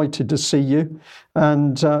 delighted to see you.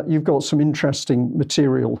 And you've got some interesting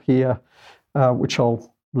material here, which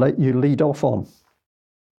I'll let you lead off on.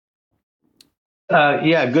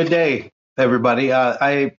 Good day, everybody.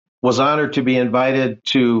 I was honored to be invited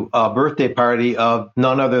to a birthday party of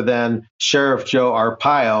none other than Sheriff Joe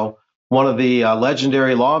Arpaio, one of the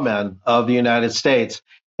legendary lawmen of the United States.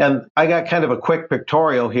 And I got kind of a quick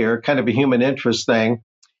pictorial here, kind of a human interest thing.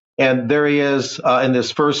 And there he is in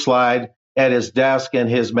this first slide at his desk in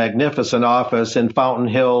his magnificent office in Fountain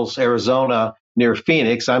Hills, Arizona, near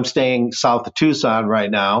Phoenix. I'm staying south of Tucson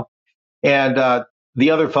right now. And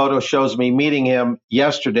the other photo shows me meeting him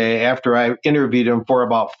yesterday after I interviewed him for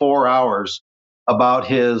about 4 hours about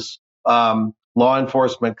his law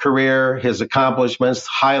enforcement career, his accomplishments,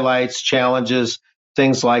 highlights, challenges,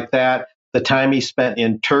 things like that. The time he spent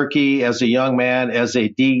in Turkey as a young man, as a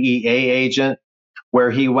DEA agent, where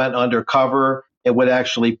he went undercover and would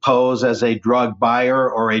actually pose as a drug buyer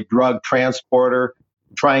or a drug transporter,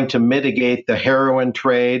 trying to mitigate the heroin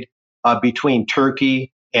trade between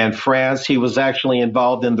Turkey and France. He was actually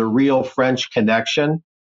involved in the real French connection.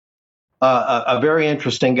 A very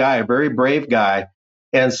interesting guy, a very brave guy.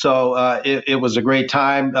 And so it was a great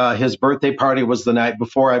time. His birthday party was the night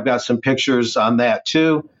before. I've got some pictures on that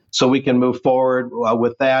too, so we can move forward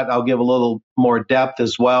with that. I'll give a little more depth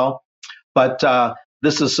as well. But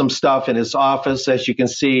this is some stuff in his office. As you can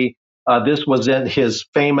see, this was in his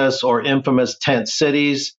famous or infamous tent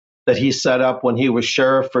cities that he set up when he was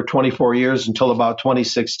sheriff for 24 years until about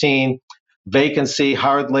 2016. Vacancy,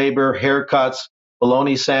 hard labor, haircuts,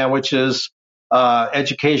 bologna sandwiches,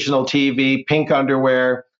 educational TV, pink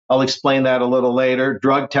underwear. I'll explain that a little later.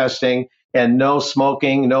 Drug testing, and no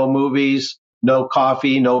smoking, no movies, no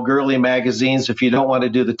coffee, no girly magazines. If you don't want to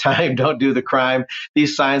do the time, don't do the crime.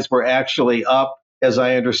 These signs were actually up, as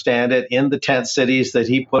I understand it, in the tent cities that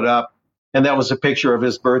he put up. And that was a picture of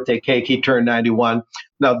his birthday cake. He turned 91.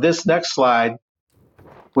 Now, this next slide,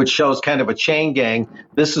 which shows kind of a chain gang,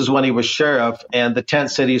 this is when he was sheriff, and the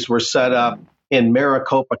tent cities were set up in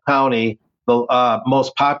Maricopa County, the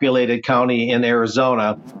most populated county in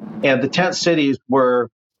Arizona. And the tent cities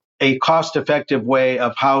were a cost-effective way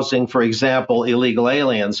of housing, for example, illegal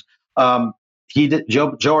aliens. Joe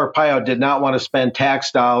Arpaio did not want to spend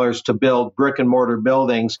tax dollars to build brick-and-mortar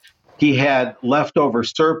buildings. He had leftover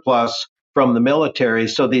surplus from the military,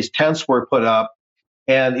 so these tents were put up,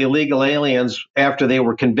 and illegal aliens, after they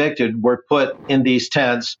were convicted, were put in these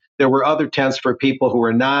tents. There were other tents for people who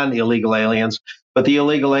were non-illegal aliens, but the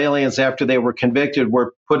illegal aliens, after they were convicted,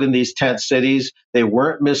 were put in these tent cities. They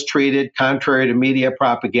weren't mistreated, contrary to media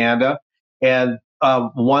propaganda. And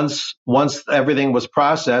once everything was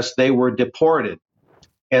processed, they were deported.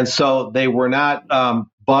 And so they were not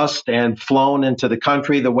bussed and flown into the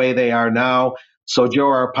country the way they are now. So Joe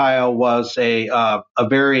Arpaio was a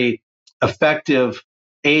very effective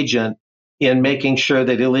agent in making sure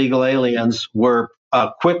that illegal aliens were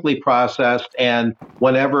quickly processed and,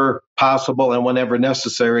 whenever possible and whenever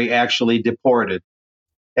necessary, actually deported.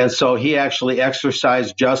 And so he actually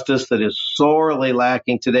exercised justice that is sorely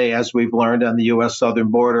lacking today, as we've learned on the U.S. southern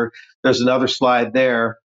border. There's another slide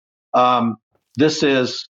there. This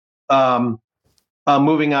is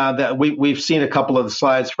moving on. That we've seen a couple of the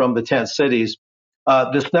slides from the tent cities.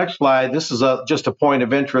 This next slide, this is just a point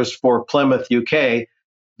of interest for Plymouth, UK.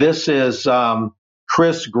 This is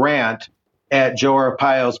Chris Grant at Joe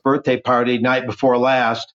Arpaio's birthday party night before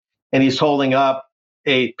last, and he's holding up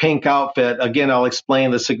a pink outfit. Again, I'll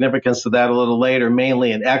explain the significance of that a little later,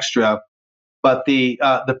 mainly an extra. But the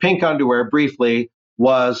pink underwear, briefly,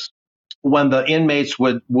 was when the inmates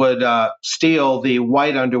would steal the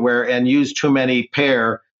white underwear and use too many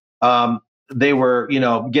pair. They were,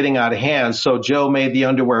 getting out of hand. So Joe made the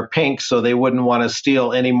underwear pink so they wouldn't want to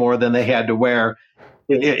steal any more than they had to wear.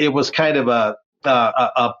 it was kind of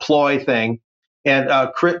a ploy thing. And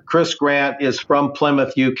Chris Grant is from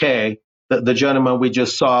Plymouth, UK, the gentleman we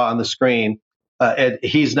just saw on the screen. And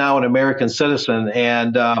he's now an American citizen,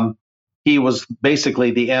 and he was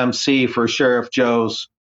basically the MC for Sheriff Joe's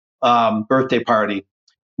birthday party.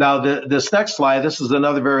 Now, this next slide, this is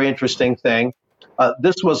another very interesting thing.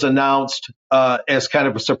 This was announced as kind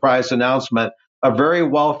of a surprise announcement. A very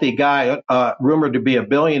wealthy guy, rumored to be a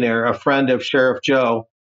billionaire, a friend of Sheriff Joe,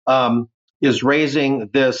 is raising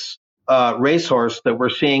this racehorse that we're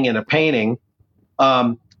seeing in a painting.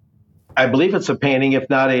 I believe it's a painting, if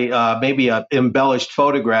not maybe an embellished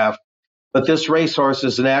photograph. But this racehorse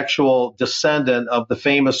is an actual descendant of the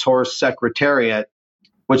famous horse Secretariat,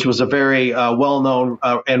 which was a very well-known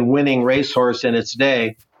and winning racehorse in its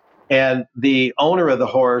day. And the owner of the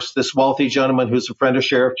horse, this wealthy gentleman who's a friend of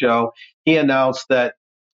Sheriff Joe, he announced that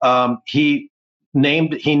he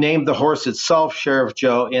named the horse itself Sheriff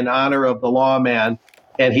Joe in honor of the lawman.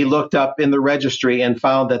 And he looked up in the registry and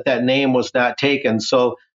found that name was not taken.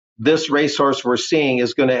 So this racehorse we're seeing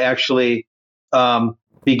is going to actually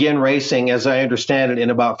begin racing, as I understand it, in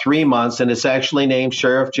about 3 months. And it's actually named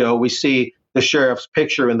Sheriff Joe. We see the sheriff's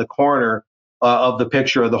picture in the corner of the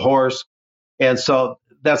picture of the horse. And so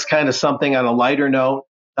that's kind of something on a lighter note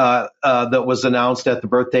that was announced at the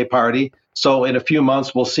birthday party. So in a few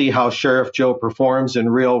months, we'll see how Sheriff Joe performs in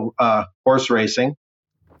real horse racing.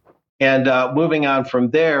 And moving on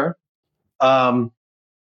from there,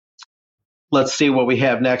 let's see what we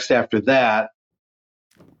have next after that.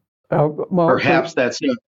 Mark, perhaps that's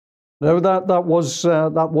it. No, that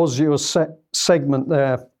was your segment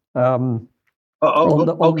there.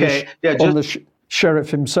 Okay. On the sheriff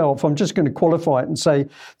himself. I'm just going to qualify it and say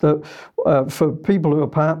that for people who are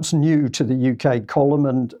perhaps new to the UK column,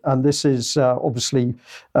 and this is obviously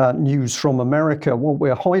news from America, what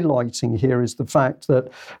we're highlighting here is the fact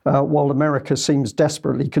that while America seems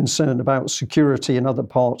desperately concerned about security in other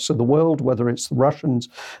parts of the world, whether it's the Russians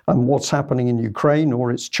and what's happening in Ukraine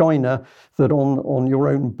or it's China, that on your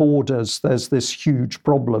own borders there's this huge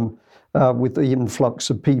problem with the influx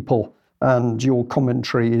of people. And your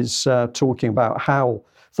commentary is talking about how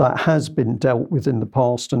that has been dealt with in the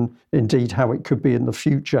past, and indeed how it could be in the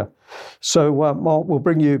future. So, Mark, we'll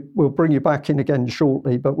bring you back in again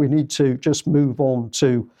shortly, but we need to just move on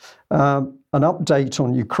to an update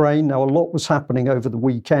on Ukraine. Now, a lot was happening over the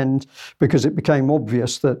weekend because it became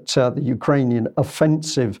obvious that the Ukrainian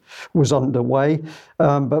offensive was underway,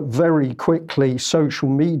 but very quickly, social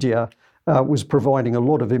media was providing a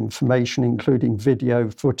lot of information, including video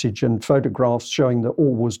footage and photographs showing that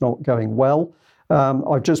all was not going well.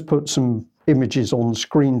 I've just put some images on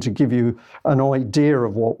screen to give you an idea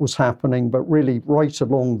of what was happening, but really right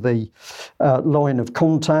along the line of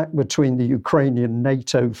contact between the Ukrainian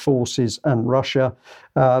NATO forces and Russia,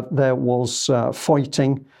 there was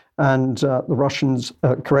fighting. And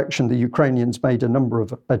the Ukrainians made a number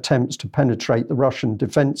of attempts to penetrate the Russian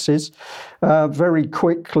defences. Very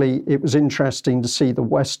quickly, it was interesting to see the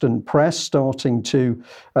Western press starting to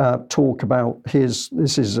talk about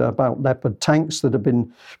this is about Leopard tanks that have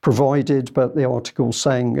been provided, but the article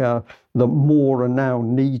saying that more are now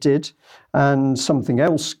needed. And something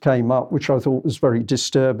else came up, which I thought was very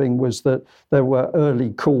disturbing, was that there were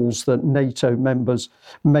early calls that NATO members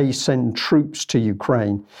may send troops to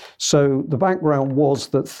Ukraine. So the background was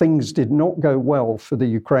that things did not go well for the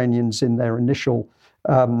Ukrainians in their initial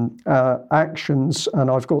actions. And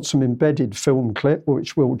I've got some embedded film clip,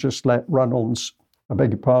 which we'll just let run on. I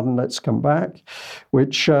beg your pardon, let's come back,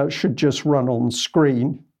 which should just run on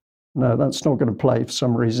screen. No, that's not going to play for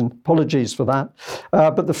some reason. Apologies for that.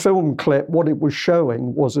 But the film clip, what it was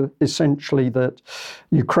showing was essentially that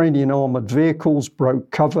Ukrainian armoured vehicles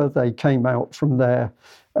broke cover. They came out from their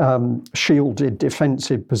shielded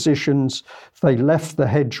defensive positions. They left the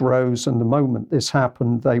hedgerows, and the moment this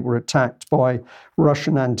happened, they were attacked by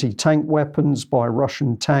Russian anti-tank weapons, by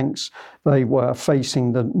Russian tanks. They were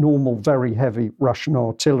facing the normal, very heavy Russian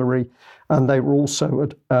artillery, and they were also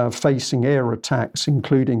facing air attacks,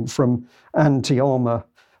 including from anti-armour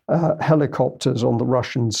helicopters on the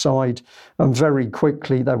Russian side. And very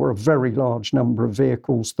quickly, there were a very large number of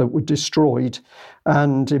vehicles that were destroyed.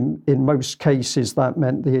 And in most cases, that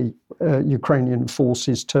meant the Ukrainian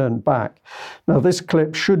forces turned back. Now, this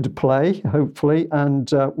clip should play, hopefully, and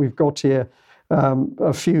we've got here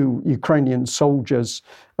a few Ukrainian soldiers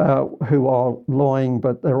who are lying,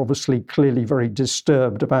 but they're obviously clearly very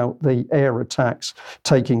disturbed about the air attacks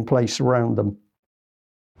taking place around them.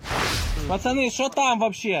 Пацани, що там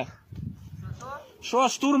вообще? Що,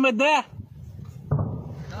 штурм іде?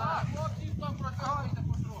 Так, хлопці там протягають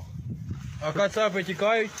потроху. А кацапи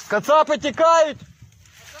тікають? Кацапи тікають!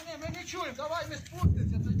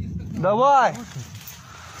 Давай!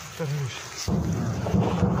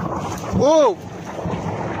 Оу!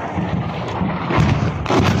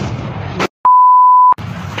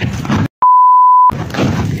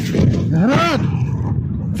 Град!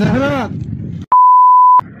 Це град!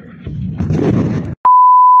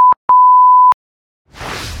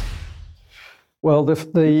 Well,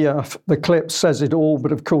 the clip says it all,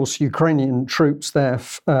 but of course, Ukrainian troops there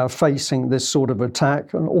facing this sort of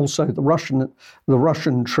attack, and also the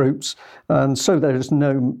Russian troops, and so there is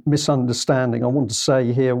no misunderstanding. I want to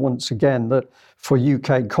say here once again that for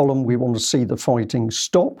UK Column, we want to see the fighting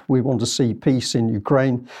stop. We want to see peace in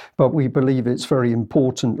Ukraine, but we believe it's very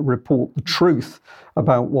important to report the truth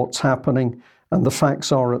about what's happening. And the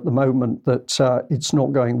facts are at the moment that it's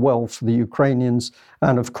not going well for the Ukrainians.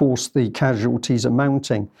 And of course, the casualties are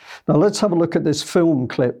mounting. Now, let's have a look at this film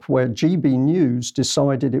clip where GB News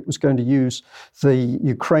decided it was going to use the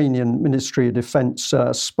Ukrainian Ministry of Defense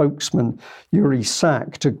spokesman, Yuri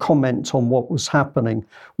Sak, to comment on what was happening.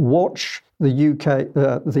 Watch the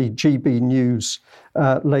GB News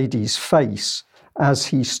lady's face as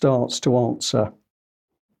he starts to answer.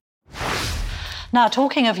 Now,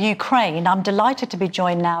 talking of Ukraine, I'm delighted to be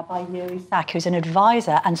joined now by Yuri Sak, who's an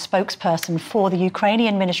advisor and spokesperson for the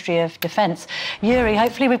Ukrainian Ministry of Defense. Yuri,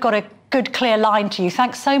 hopefully we've got a good, clear line to you.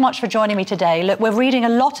 Thanks so much for joining me today. Look, we're reading a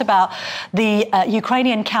lot about the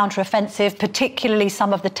Ukrainian counteroffensive, particularly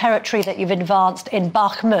some of the territory that you've advanced in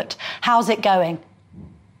Bakhmut. How's it going?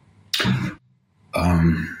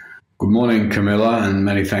 Good morning, Camilla, and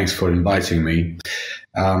many thanks for inviting me.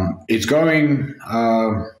 It's going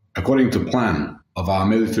according to plan of our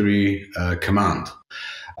military command.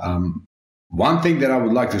 One thing that I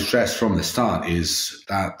would like to stress from the start is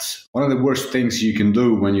that one of the worst things you can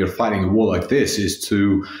do when you're fighting a war like this is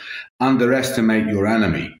to underestimate your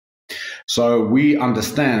enemy. So we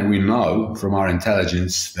understand, we know from our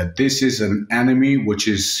intelligence that this is an enemy which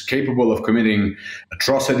is capable of committing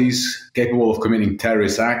atrocities, capable of committing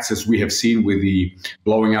terrorist acts, as we have seen with the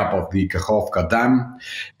blowing up of the Kakhovka Dam.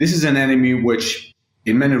 This is an enemy which,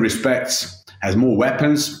 in many respects, has more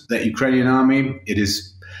weapons than the Ukrainian army.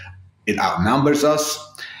 It outnumbers us.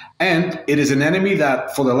 And it is an enemy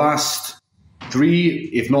that for the last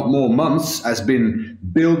 3, if not more months, has been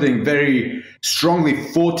building very strongly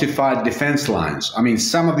fortified defense lines. I mean,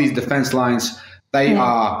 some of these defense lines, they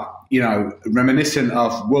are, reminiscent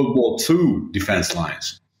of World War II defense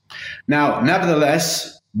lines. Now,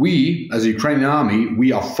 nevertheless, we, as a Ukrainian army,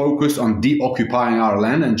 we are focused on deoccupying our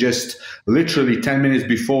land. And just literally 10 minutes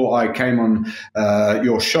before I came on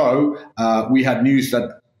your show, we had news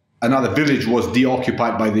that another village was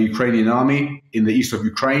deoccupied by the Ukrainian army in the east of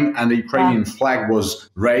Ukraine, and the Ukrainian flag was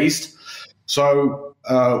raised. So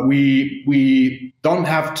we don't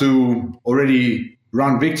have to already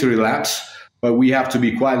run victory laps, but we have to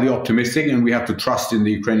be quietly optimistic, and we have to trust in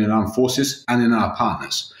the Ukrainian armed forces and in our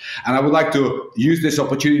partners. And I would like to use this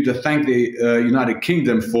opportunity to thank the United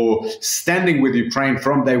Kingdom for standing with Ukraine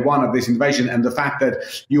from day one of this invasion, and the fact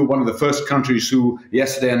that you were one of the first countries who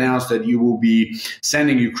yesterday announced that you will be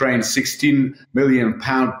sending Ukraine £16 million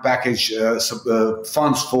package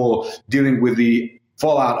funds for dealing with the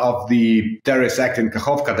fallout of the terrorist act in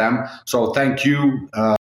Kakhovka Dam. So thank you.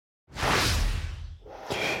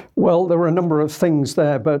 Well, there were a number of things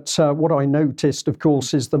there, but what I noticed, of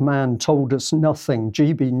course, is the man told us nothing.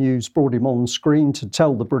 GB News brought him on screen to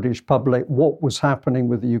tell the British public what was happening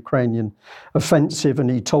with the Ukrainian offensive,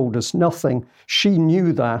 and he told us nothing. She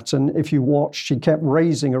knew that, and if you watched, she kept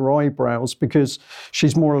raising her eyebrows because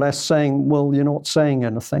she's more or less saying, well, you're not saying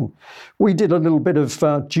anything. We did a little bit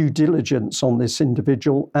of due diligence on this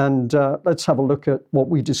individual, and let's have a look at what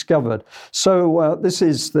we discovered. So this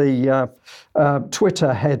is the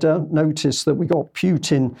Twitter header. Notice that we got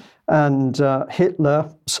Putin and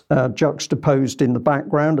Hitler juxtaposed in the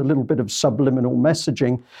background, a little bit of subliminal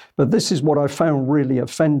messaging. But this is what I found really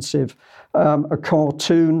offensive. A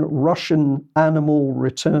cartoon, Russian animal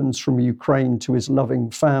returns from Ukraine to his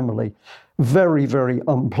loving family. Very, very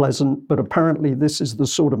unpleasant, but apparently this is the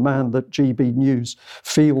sort of man that GB News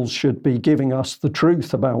feels should be giving us the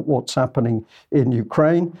truth about what's happening in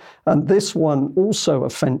Ukraine. And this one also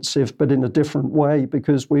offensive, but in a different way,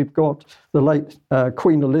 because we've got the late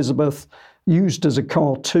Queen Elizabeth used as a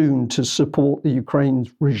cartoon to support the Ukraine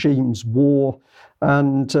regime's war.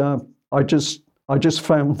 And I just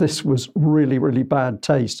found this was really, really bad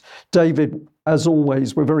taste. David, as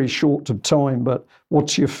always, we're very short of time, but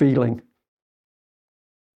what's your feeling?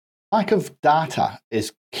 Lack of data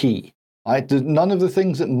is key. None of the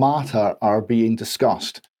things that matter are being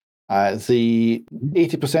discussed. The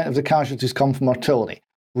 80% of the casualties come from artillery.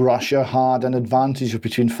 Russia had an advantage of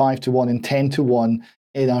between 5-1 and 10-1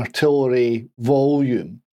 in artillery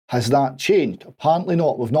volume. Has that changed? Apparently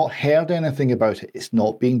not. We've not heard anything about it. It's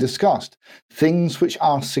not being discussed. Things which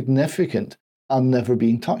are significant are never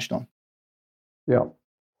being touched on. Yeah.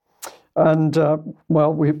 And,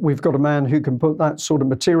 well, we've got a man who can put that sort of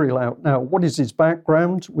material out. Now, what is his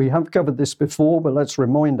background? We have covered this before, but let's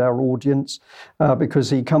remind our audience, because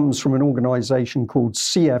he comes from an organisation called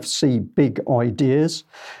CFC Big Ideas.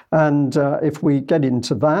 And if we get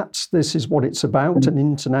into that, this is what it's about, an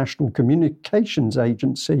international communications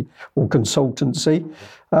agency or consultancy.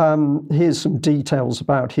 Here's some details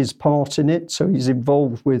about his part in it. So he's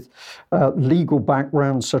involved with legal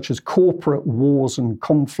backgrounds such as corporate wars and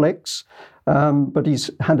conflicts, but he's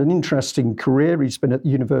had an interesting career. He's been at the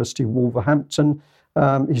University of Wolverhampton.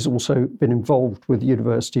 He's also been involved with the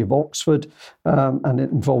University of Oxford and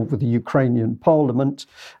involved with the Ukrainian Parliament.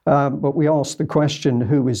 But we ask the question,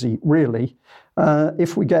 who is he really?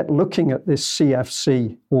 If we get looking at this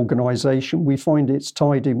CFC organisation, we find it's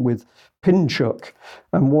tied in with Pinchuk.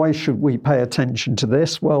 And why should we pay attention to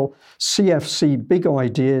this? Well, CFC Big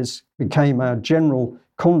Ideas became our general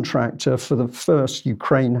contractor for the first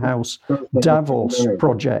Ukraine House Davos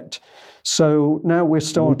project. So now we're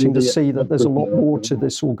starting to see that there's a lot more to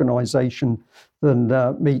this organisation than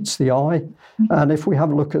meets the eye. And if we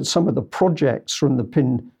have a look at some of the projects from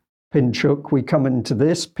the Pinchuk, we come into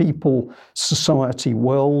this, people, society,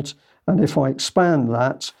 world. And if I expand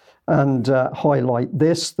that and highlight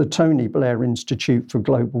this, the Tony Blair Institute for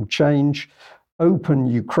Global Change, Open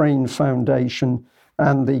Ukraine Foundation,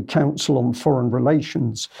 and the Council on Foreign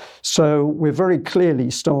Relations. So we're very clearly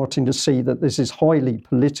starting to see that this is highly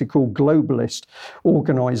political, globalist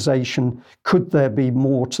organisation. Could there be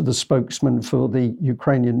more to the spokesman for the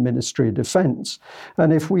Ukrainian Ministry of Defence?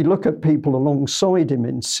 And if we look at people alongside him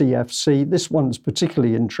in CFC, this one's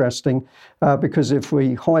particularly interesting because if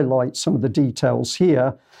we highlight some of the details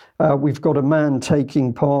here, we've got a man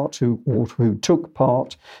taking part who took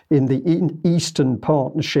part in the Eastern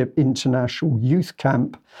Partnership International Youth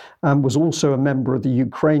Camp and was also a member of the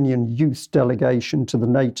Ukrainian youth delegation to the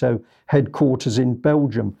NATO headquarters in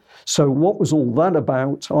Belgium. So what was all that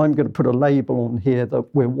about? I'm going to put a label on here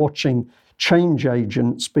that we're watching change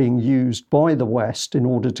agents being used by the West in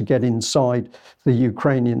order to get inside the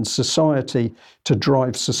Ukrainian society to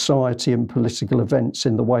drive society and political events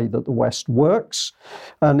in the way that the West works.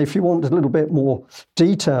 And if you want a little bit more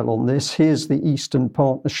detail on this, here's the Eastern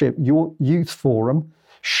Partnership Youth Forum,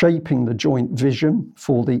 shaping the joint vision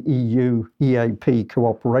for the EU-EAP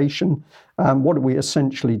cooperation. What are we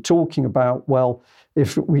essentially talking about? Well,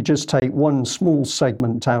 if we just take one small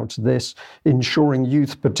segment out of this, ensuring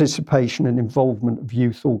youth participation and involvement of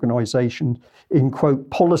youth organisations in, quote,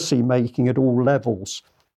 policy making at all levels,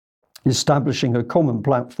 establishing a common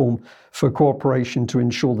platform for cooperation to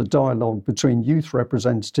ensure the dialogue between youth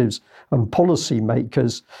representatives and policy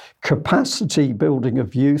makers, capacity building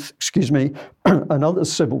of youth, and other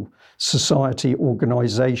civil society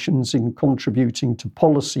organisations in contributing to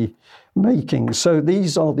policy making. So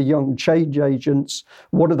these are the young change agents.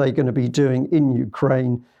 What are they going to be doing in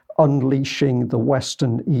Ukraine? Unleashing the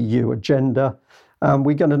Western EU agenda.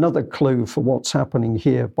 We get another clue for what's happening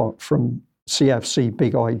here, but from CFC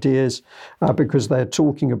Big Ideas, because they're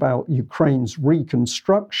talking about Ukraine's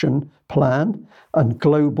reconstruction plan and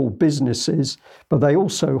global businesses, but they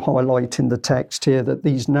also highlight in the text here that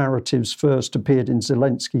these narratives first appeared in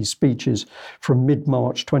Zelensky's speeches from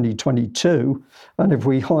mid-March 2022. And if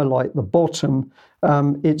we highlight the bottom,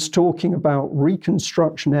 it's talking about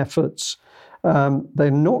reconstruction efforts.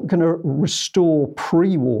 They're not going to restore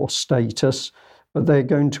pre-war status, but they're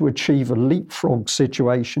going to achieve a leapfrog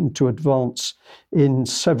situation to advance in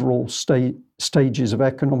several stages of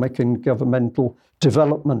economic and governmental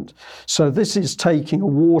development. So this is taking a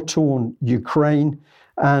war-torn Ukraine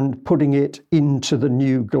and putting it into the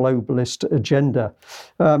new globalist agenda.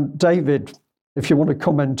 David, if you want to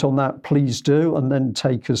comment on that, please do, and then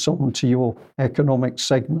take us on to your economic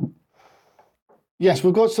segment. Yes,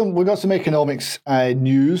 we've got some economics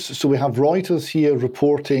news. So we have Reuters here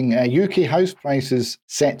reporting UK house prices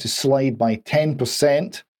set to slide by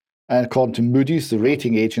 10%, according to Moody's, the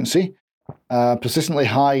rating agency. Persistently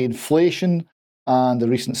high inflation and the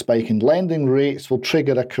recent spike in lending rates will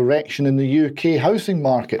trigger a correction in the UK housing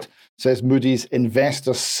market, says Moody's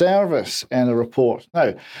Investor Service in a report.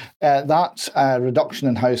 Now, that reduction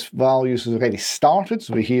in house values has already started.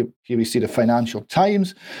 So here we see the Financial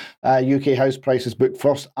Times. UK house prices booked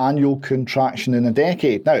first annual contraction in a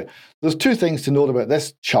decade. Now, there's two things to note about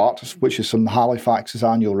this chart, which is from Halifax's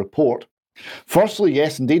annual report. Firstly,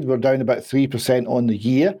 yes, indeed, we're down about 3% on the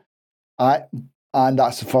year. And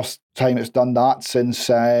that's the first time it's done that since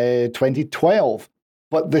 2012.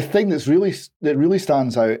 But the thing that really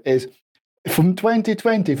stands out is from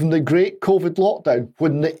 2020, from the great COVID lockdown,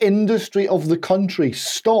 when the industry of the country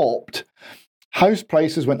stopped, house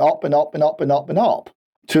prices went up and up and up and up and up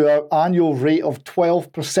to an annual rate of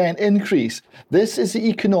 12% increase. This is the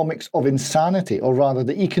economics of insanity, or rather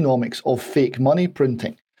the economics of fake money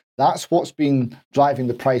printing. That's what's been driving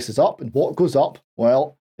the prices up. And what goes up,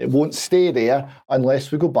 well, it won't stay there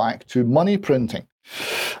unless we go back to money printing.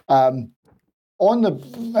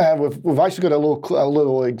 We've actually got a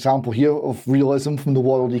little example here of realism from the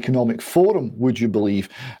World Economic Forum, would you believe?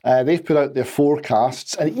 They've put out their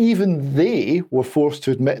forecasts, and even they were forced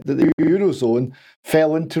to admit that the Eurozone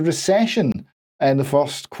fell into recession in the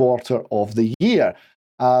first quarter of the year.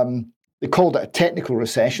 They called it a technical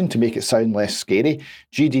recession to make it sound less scary.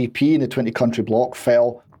 GDP in the 20-country bloc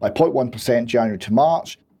fell by 0.1% January to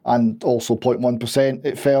March, and also 0.1%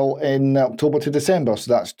 it fell in October to December.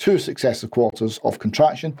 So that's 2 successive quarters of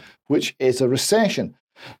contraction, which is a recession.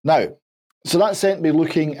 Now, so that sent me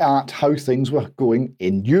looking at how things were going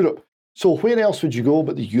in Europe. So where else would you go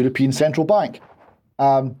but the European Central Bank?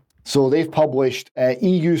 So they've published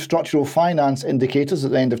EU structural finance indicators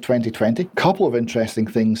at the end of 2020. A couple of interesting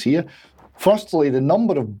things here. Firstly, the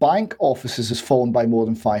number of bank offices has fallen by more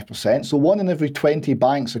than 5%. So 1 in every 20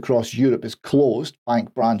 banks across Europe is closed,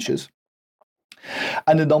 bank branches.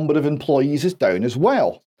 And the number of employees is down as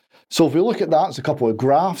well. So if we look at that, there's a couple of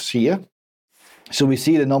graphs here. So we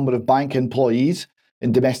see the number of bank employees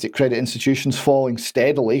in domestic credit institutions falling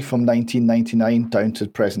steadily from 1999 down to the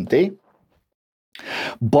present day.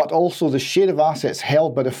 But also the share of assets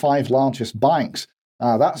held by the 5 largest banks,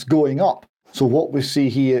 that's going up. So what we see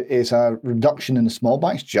here is a reduction in the small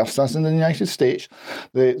banks, just as in the United States.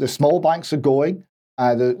 The small banks are going,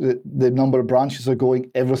 the number of branches are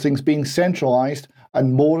going, everything's being centralised,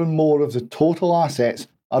 and more of the total assets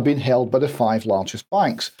are being held by the 5 largest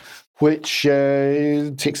banks, which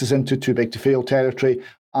takes us into too big to fail territory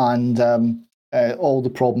and all the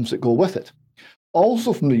problems that go with it.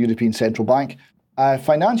 Also from the European Central Bank,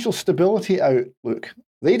 financial stability outlook.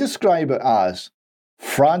 They describe it as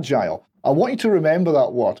fragile. I want you to remember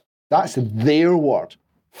that word. That's their word,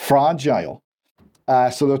 fragile.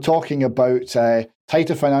 So they're talking about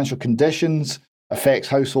tighter financial conditions, affects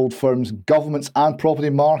household firms, governments and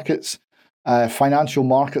property markets. Financial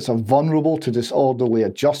markets are vulnerable to disorderly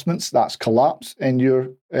adjustments. That's collapse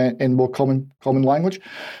in more common language.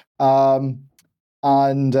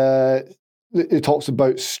 It talks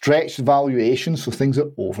about stretched valuations, so things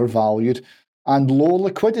are overvalued, and low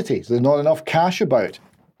liquidity. So there's not enough cash about.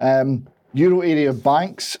 Euro area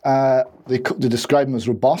banks, they describe them as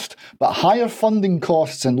robust, but higher funding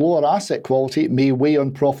costs and lower asset quality may weigh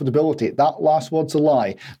on profitability. That last word's a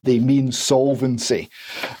lie. They mean solvency.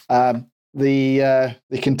 They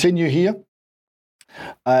continue here.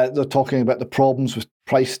 They're talking about the problems with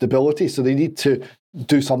price stability, so they need to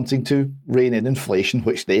do something to rein in inflation,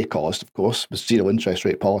 which they caused, of course, with zero interest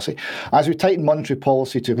rate policy. As we tighten monetary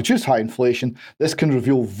policy to reduce high inflation, this can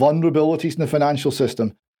reveal vulnerabilities in the financial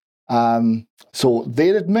system. So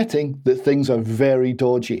they're admitting that things are very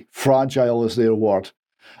dodgy. Fragile is their word.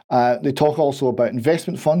 They talk also about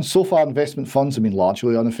investment funds. So far, investment funds have been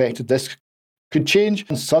largely unaffected. This could change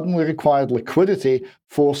and suddenly required liquidity,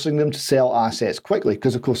 forcing them to sell assets quickly.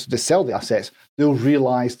 Because, of course, if they sell the assets, they'll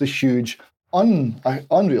realise the huge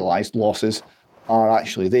unrealised losses are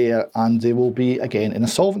actually there, and they will be, again, in a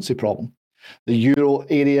solvency problem. The euro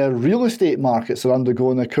area real estate markets are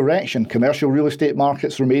undergoing a correction. Commercial real estate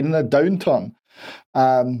markets remain in a downturn.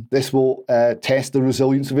 This will test the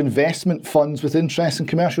resilience of investment funds with interest in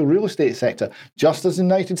commercial real estate sector. Just as in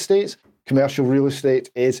the United States, commercial real estate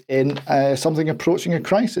is in something approaching a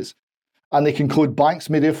crisis. And they conclude banks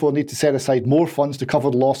may therefore need to set aside more funds to cover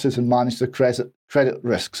losses and manage their credit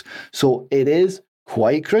risks. So it is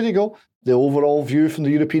quite critical. The overall view from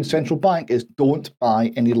the European Central Bank is don't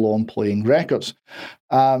buy any long-playing records.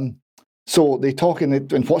 So they talk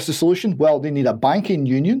and what's the solution? Well, they need a banking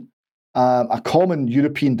union, a common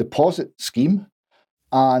European deposit scheme,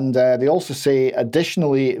 and they also say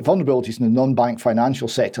additionally vulnerabilities in the non-bank financial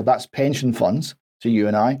sector, that's pension funds, to you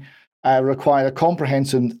and I, require a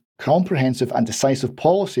comprehensive and decisive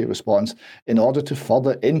policy response in order to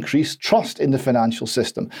further increase trust in the financial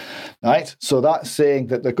system. Right? So that's saying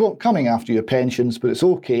that they're coming after your pensions, but it's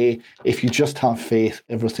okay if you just have faith,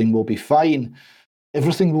 everything will be fine.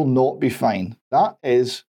 Everything will not be fine. That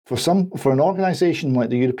is, for an organisation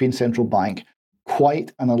like the European Central Bank,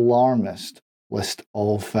 quite an alarmist list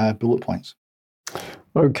of bullet points.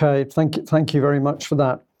 Okay, thank you very much for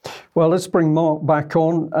that. Well, let's bring Mark back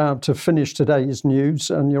on to finish today's news.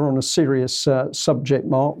 And you're on a serious subject,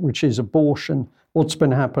 Mark, which is abortion. What's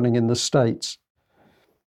been happening in the States?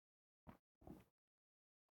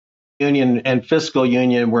 Union and fiscal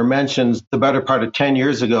union were mentioned the better part of 10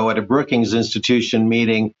 years ago at a Brookings Institution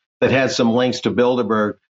meeting that had some links to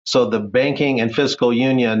Bilderberg. So the banking and fiscal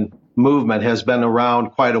union movement has been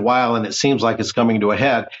around quite a while, and it seems like it's coming to a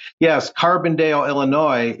head. Yes, Carbondale,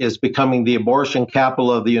 Illinois is becoming the abortion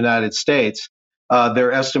capital of the United States.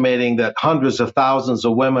 They're estimating that hundreds of thousands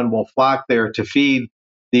of women will flock there to feed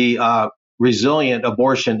the resilient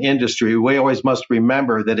abortion industry. We always must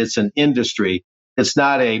remember that it's an industry. It's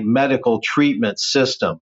not a medical treatment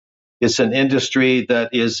system. It's an industry that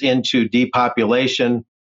is into depopulation,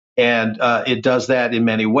 and it does that in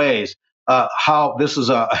many ways. How this is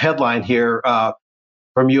a headline here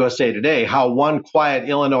from USA Today, how one quiet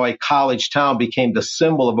Illinois college town became the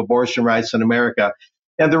symbol of abortion rights in America.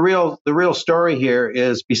 And the real story here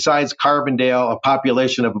is, besides Carbondale, a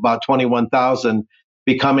population of about 21,000,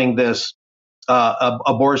 becoming this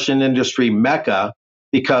abortion industry mecca,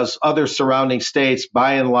 because other surrounding states,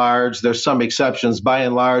 by and large, there's some exceptions, by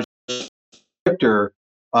and large, stricter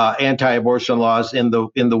anti-abortion laws in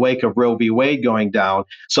the wake of Roe v. Wade going down.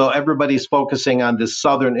 So everybody's focusing on this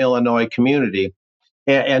Southern Illinois community.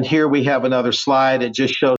 And here we have another slide. It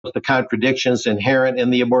just shows the contradictions inherent in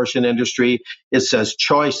the abortion industry. It says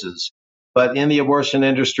choices, but in the abortion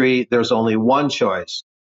industry, there's only one choice.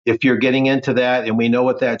 If you're getting into that, and we know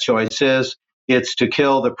what that choice is, it's to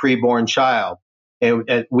kill the preborn child.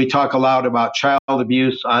 And we talk a lot about child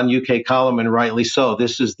abuse on UK Column, and rightly so.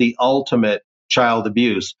 This is the ultimate child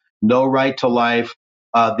abuse. No right to life.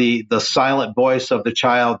 The silent voice of the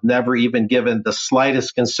child never even given the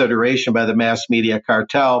slightest consideration by the mass media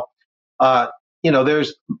cartel.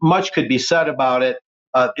 There's much could be said about it.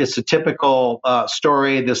 It's a typical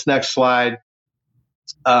story. This next slide.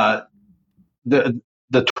 The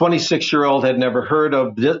 26-year-old had never heard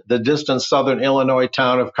of the distant southern Illinois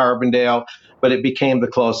town of Carbondale, but it became the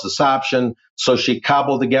closest option. So she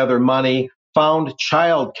cobbled together money, found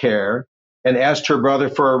childcare, and asked her brother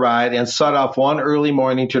for a ride, and set off one early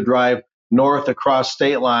morning to drive north across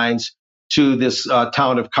state lines to this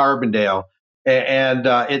town of Carbondale. And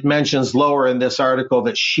it mentions lower in this article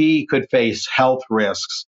that she could face health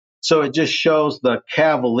risks. So it just shows the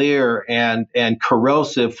cavalier and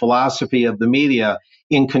corrosive philosophy of the media,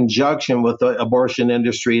 in conjunction with the abortion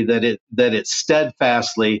industry that it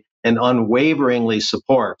steadfastly and unwaveringly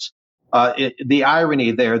supports. The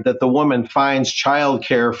irony there that the woman finds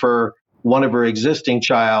childcare for one of her existing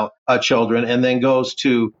children, and then goes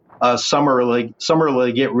to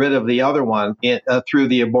summarily get rid of the other one through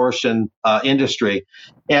the abortion industry.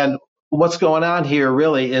 And what's going on here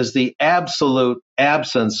really is the absolute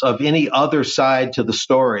absence of any other side to the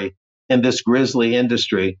story in this grisly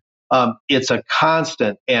industry. It's a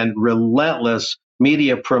constant and relentless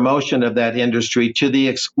media promotion of that industry to the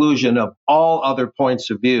exclusion of all other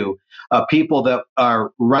points of view. People that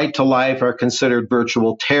are right to life are considered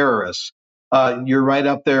virtual terrorists. You're right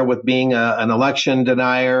up there with being an election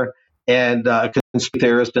denier and a conspiracy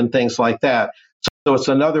theorist and things like that. So it's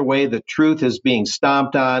another way that truth is being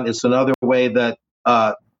stomped on. It's another way that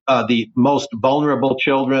the most vulnerable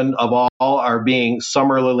children of all are being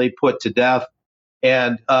summarily put to death.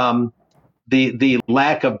 And the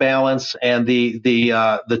lack of balance and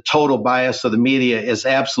the total bias of the media is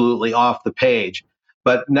absolutely off the page.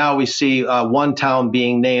 But now we see one town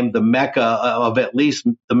being named the mecca of at least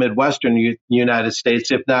the Midwestern United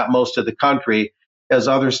States, if not most of the country, as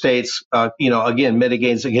other states, again,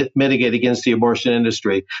 mitigate against the abortion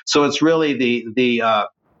industry. So it's really the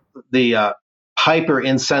hyper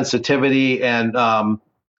insensitivity and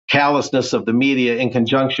callousness of the media in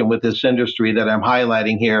conjunction with this industry that I'm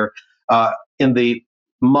highlighting here in the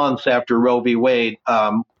months after Roe v. Wade,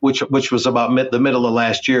 which was about the middle of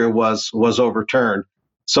last year, was overturned.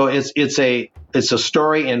 So it's a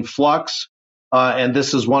story in flux, and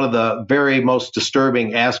this is one of the very most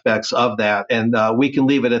disturbing aspects of that. And we can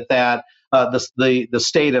leave it at that. The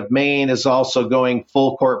state of Maine is also going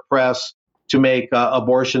full court press to make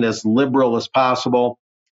abortion as liberal as possible.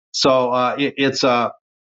 So it's a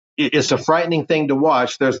frightening thing to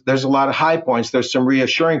watch. There's a lot of high points. There's some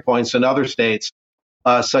reassuring points in other states,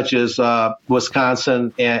 such as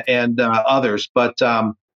Wisconsin and others. But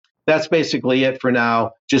that's basically it for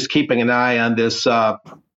now. Just keeping an eye on this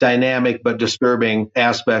dynamic but disturbing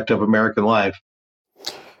aspect of American life.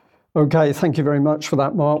 Okay, thank you very much for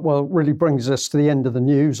that, Mark. Well, it really brings us to the end of the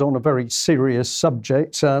news on a very serious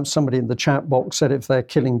subject. Somebody in the chat box said if they're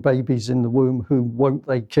killing babies in the womb, who won't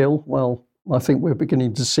they kill? Well, I think we're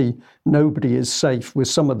beginning to see nobody is safe with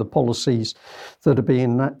some of the policies that are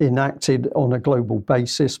being enacted on a global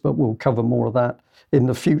basis, but we'll cover more of that in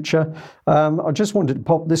the future. I just wanted to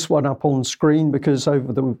pop this one up on screen because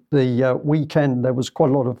over the weekend there was quite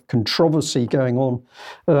a lot of controversy going on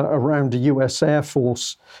around a US Air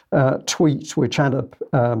Force tweet which had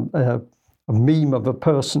a meme of a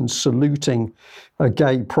person saluting a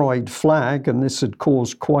gay pride flag, and this had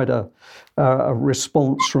caused quite a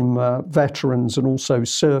response from veterans and also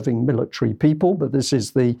serving military people, but this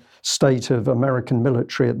is the state of American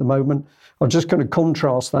military at the moment. I'm just going to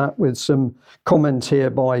contrast that with some comment here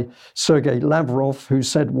by Sergei Lavrov, who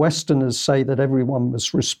said Westerners say that everyone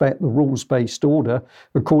must respect the rules-based order.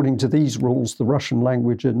 According to these rules, the Russian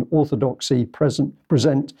language and orthodoxy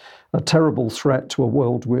present a terrible threat to a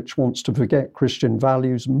world which wants to forget Christian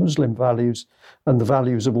values, Muslim values, and the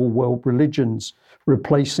values of all world religions,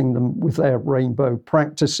 replacing them with their rainbow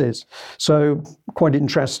practices. So quite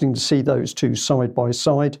interesting to see those two side by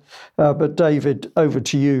side. But David, over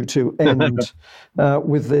to you to end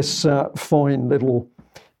with this fine little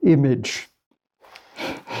image.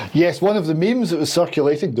 Yes, one of the memes that was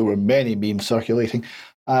circulating, there were many memes circulating,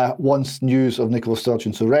 once news of Nicola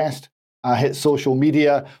Sturgeon's arrest hit social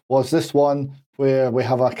media, was this one where we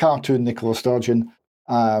have a cartoon Nicola Sturgeon,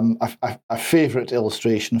 a favourite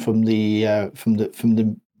illustration from the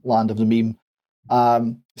land of the meme,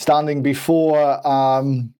 standing before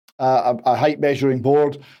a height measuring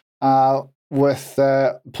board with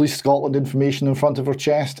Police Scotland information in front of her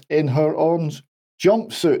chest in her orange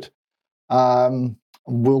jumpsuit.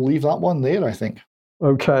 We'll leave that one there, I think.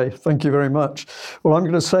 Okay, thank you very much. Well, I'm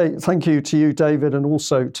going to say thank you to you, David, and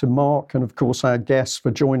also to Mark, and of course our guests for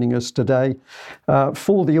joining us today.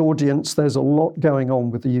 For the audience, there's a lot going on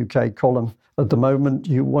with the UK column at the moment.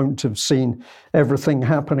 You won't have seen everything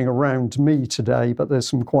happening around me today, but there's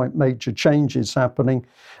some quite major changes happening,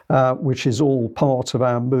 which is all part of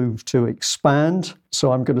our move to expand.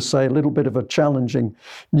 So I'm going to say a little bit of a challenging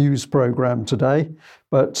news programme today,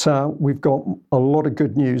 but we've got a lot of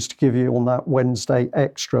good news to give you on that Wednesday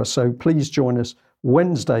Extra. So please join us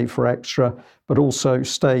Wednesday for Extra, but also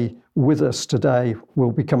stay with us today.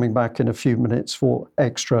 We'll be coming back in a few minutes for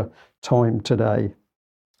Extra Time Today.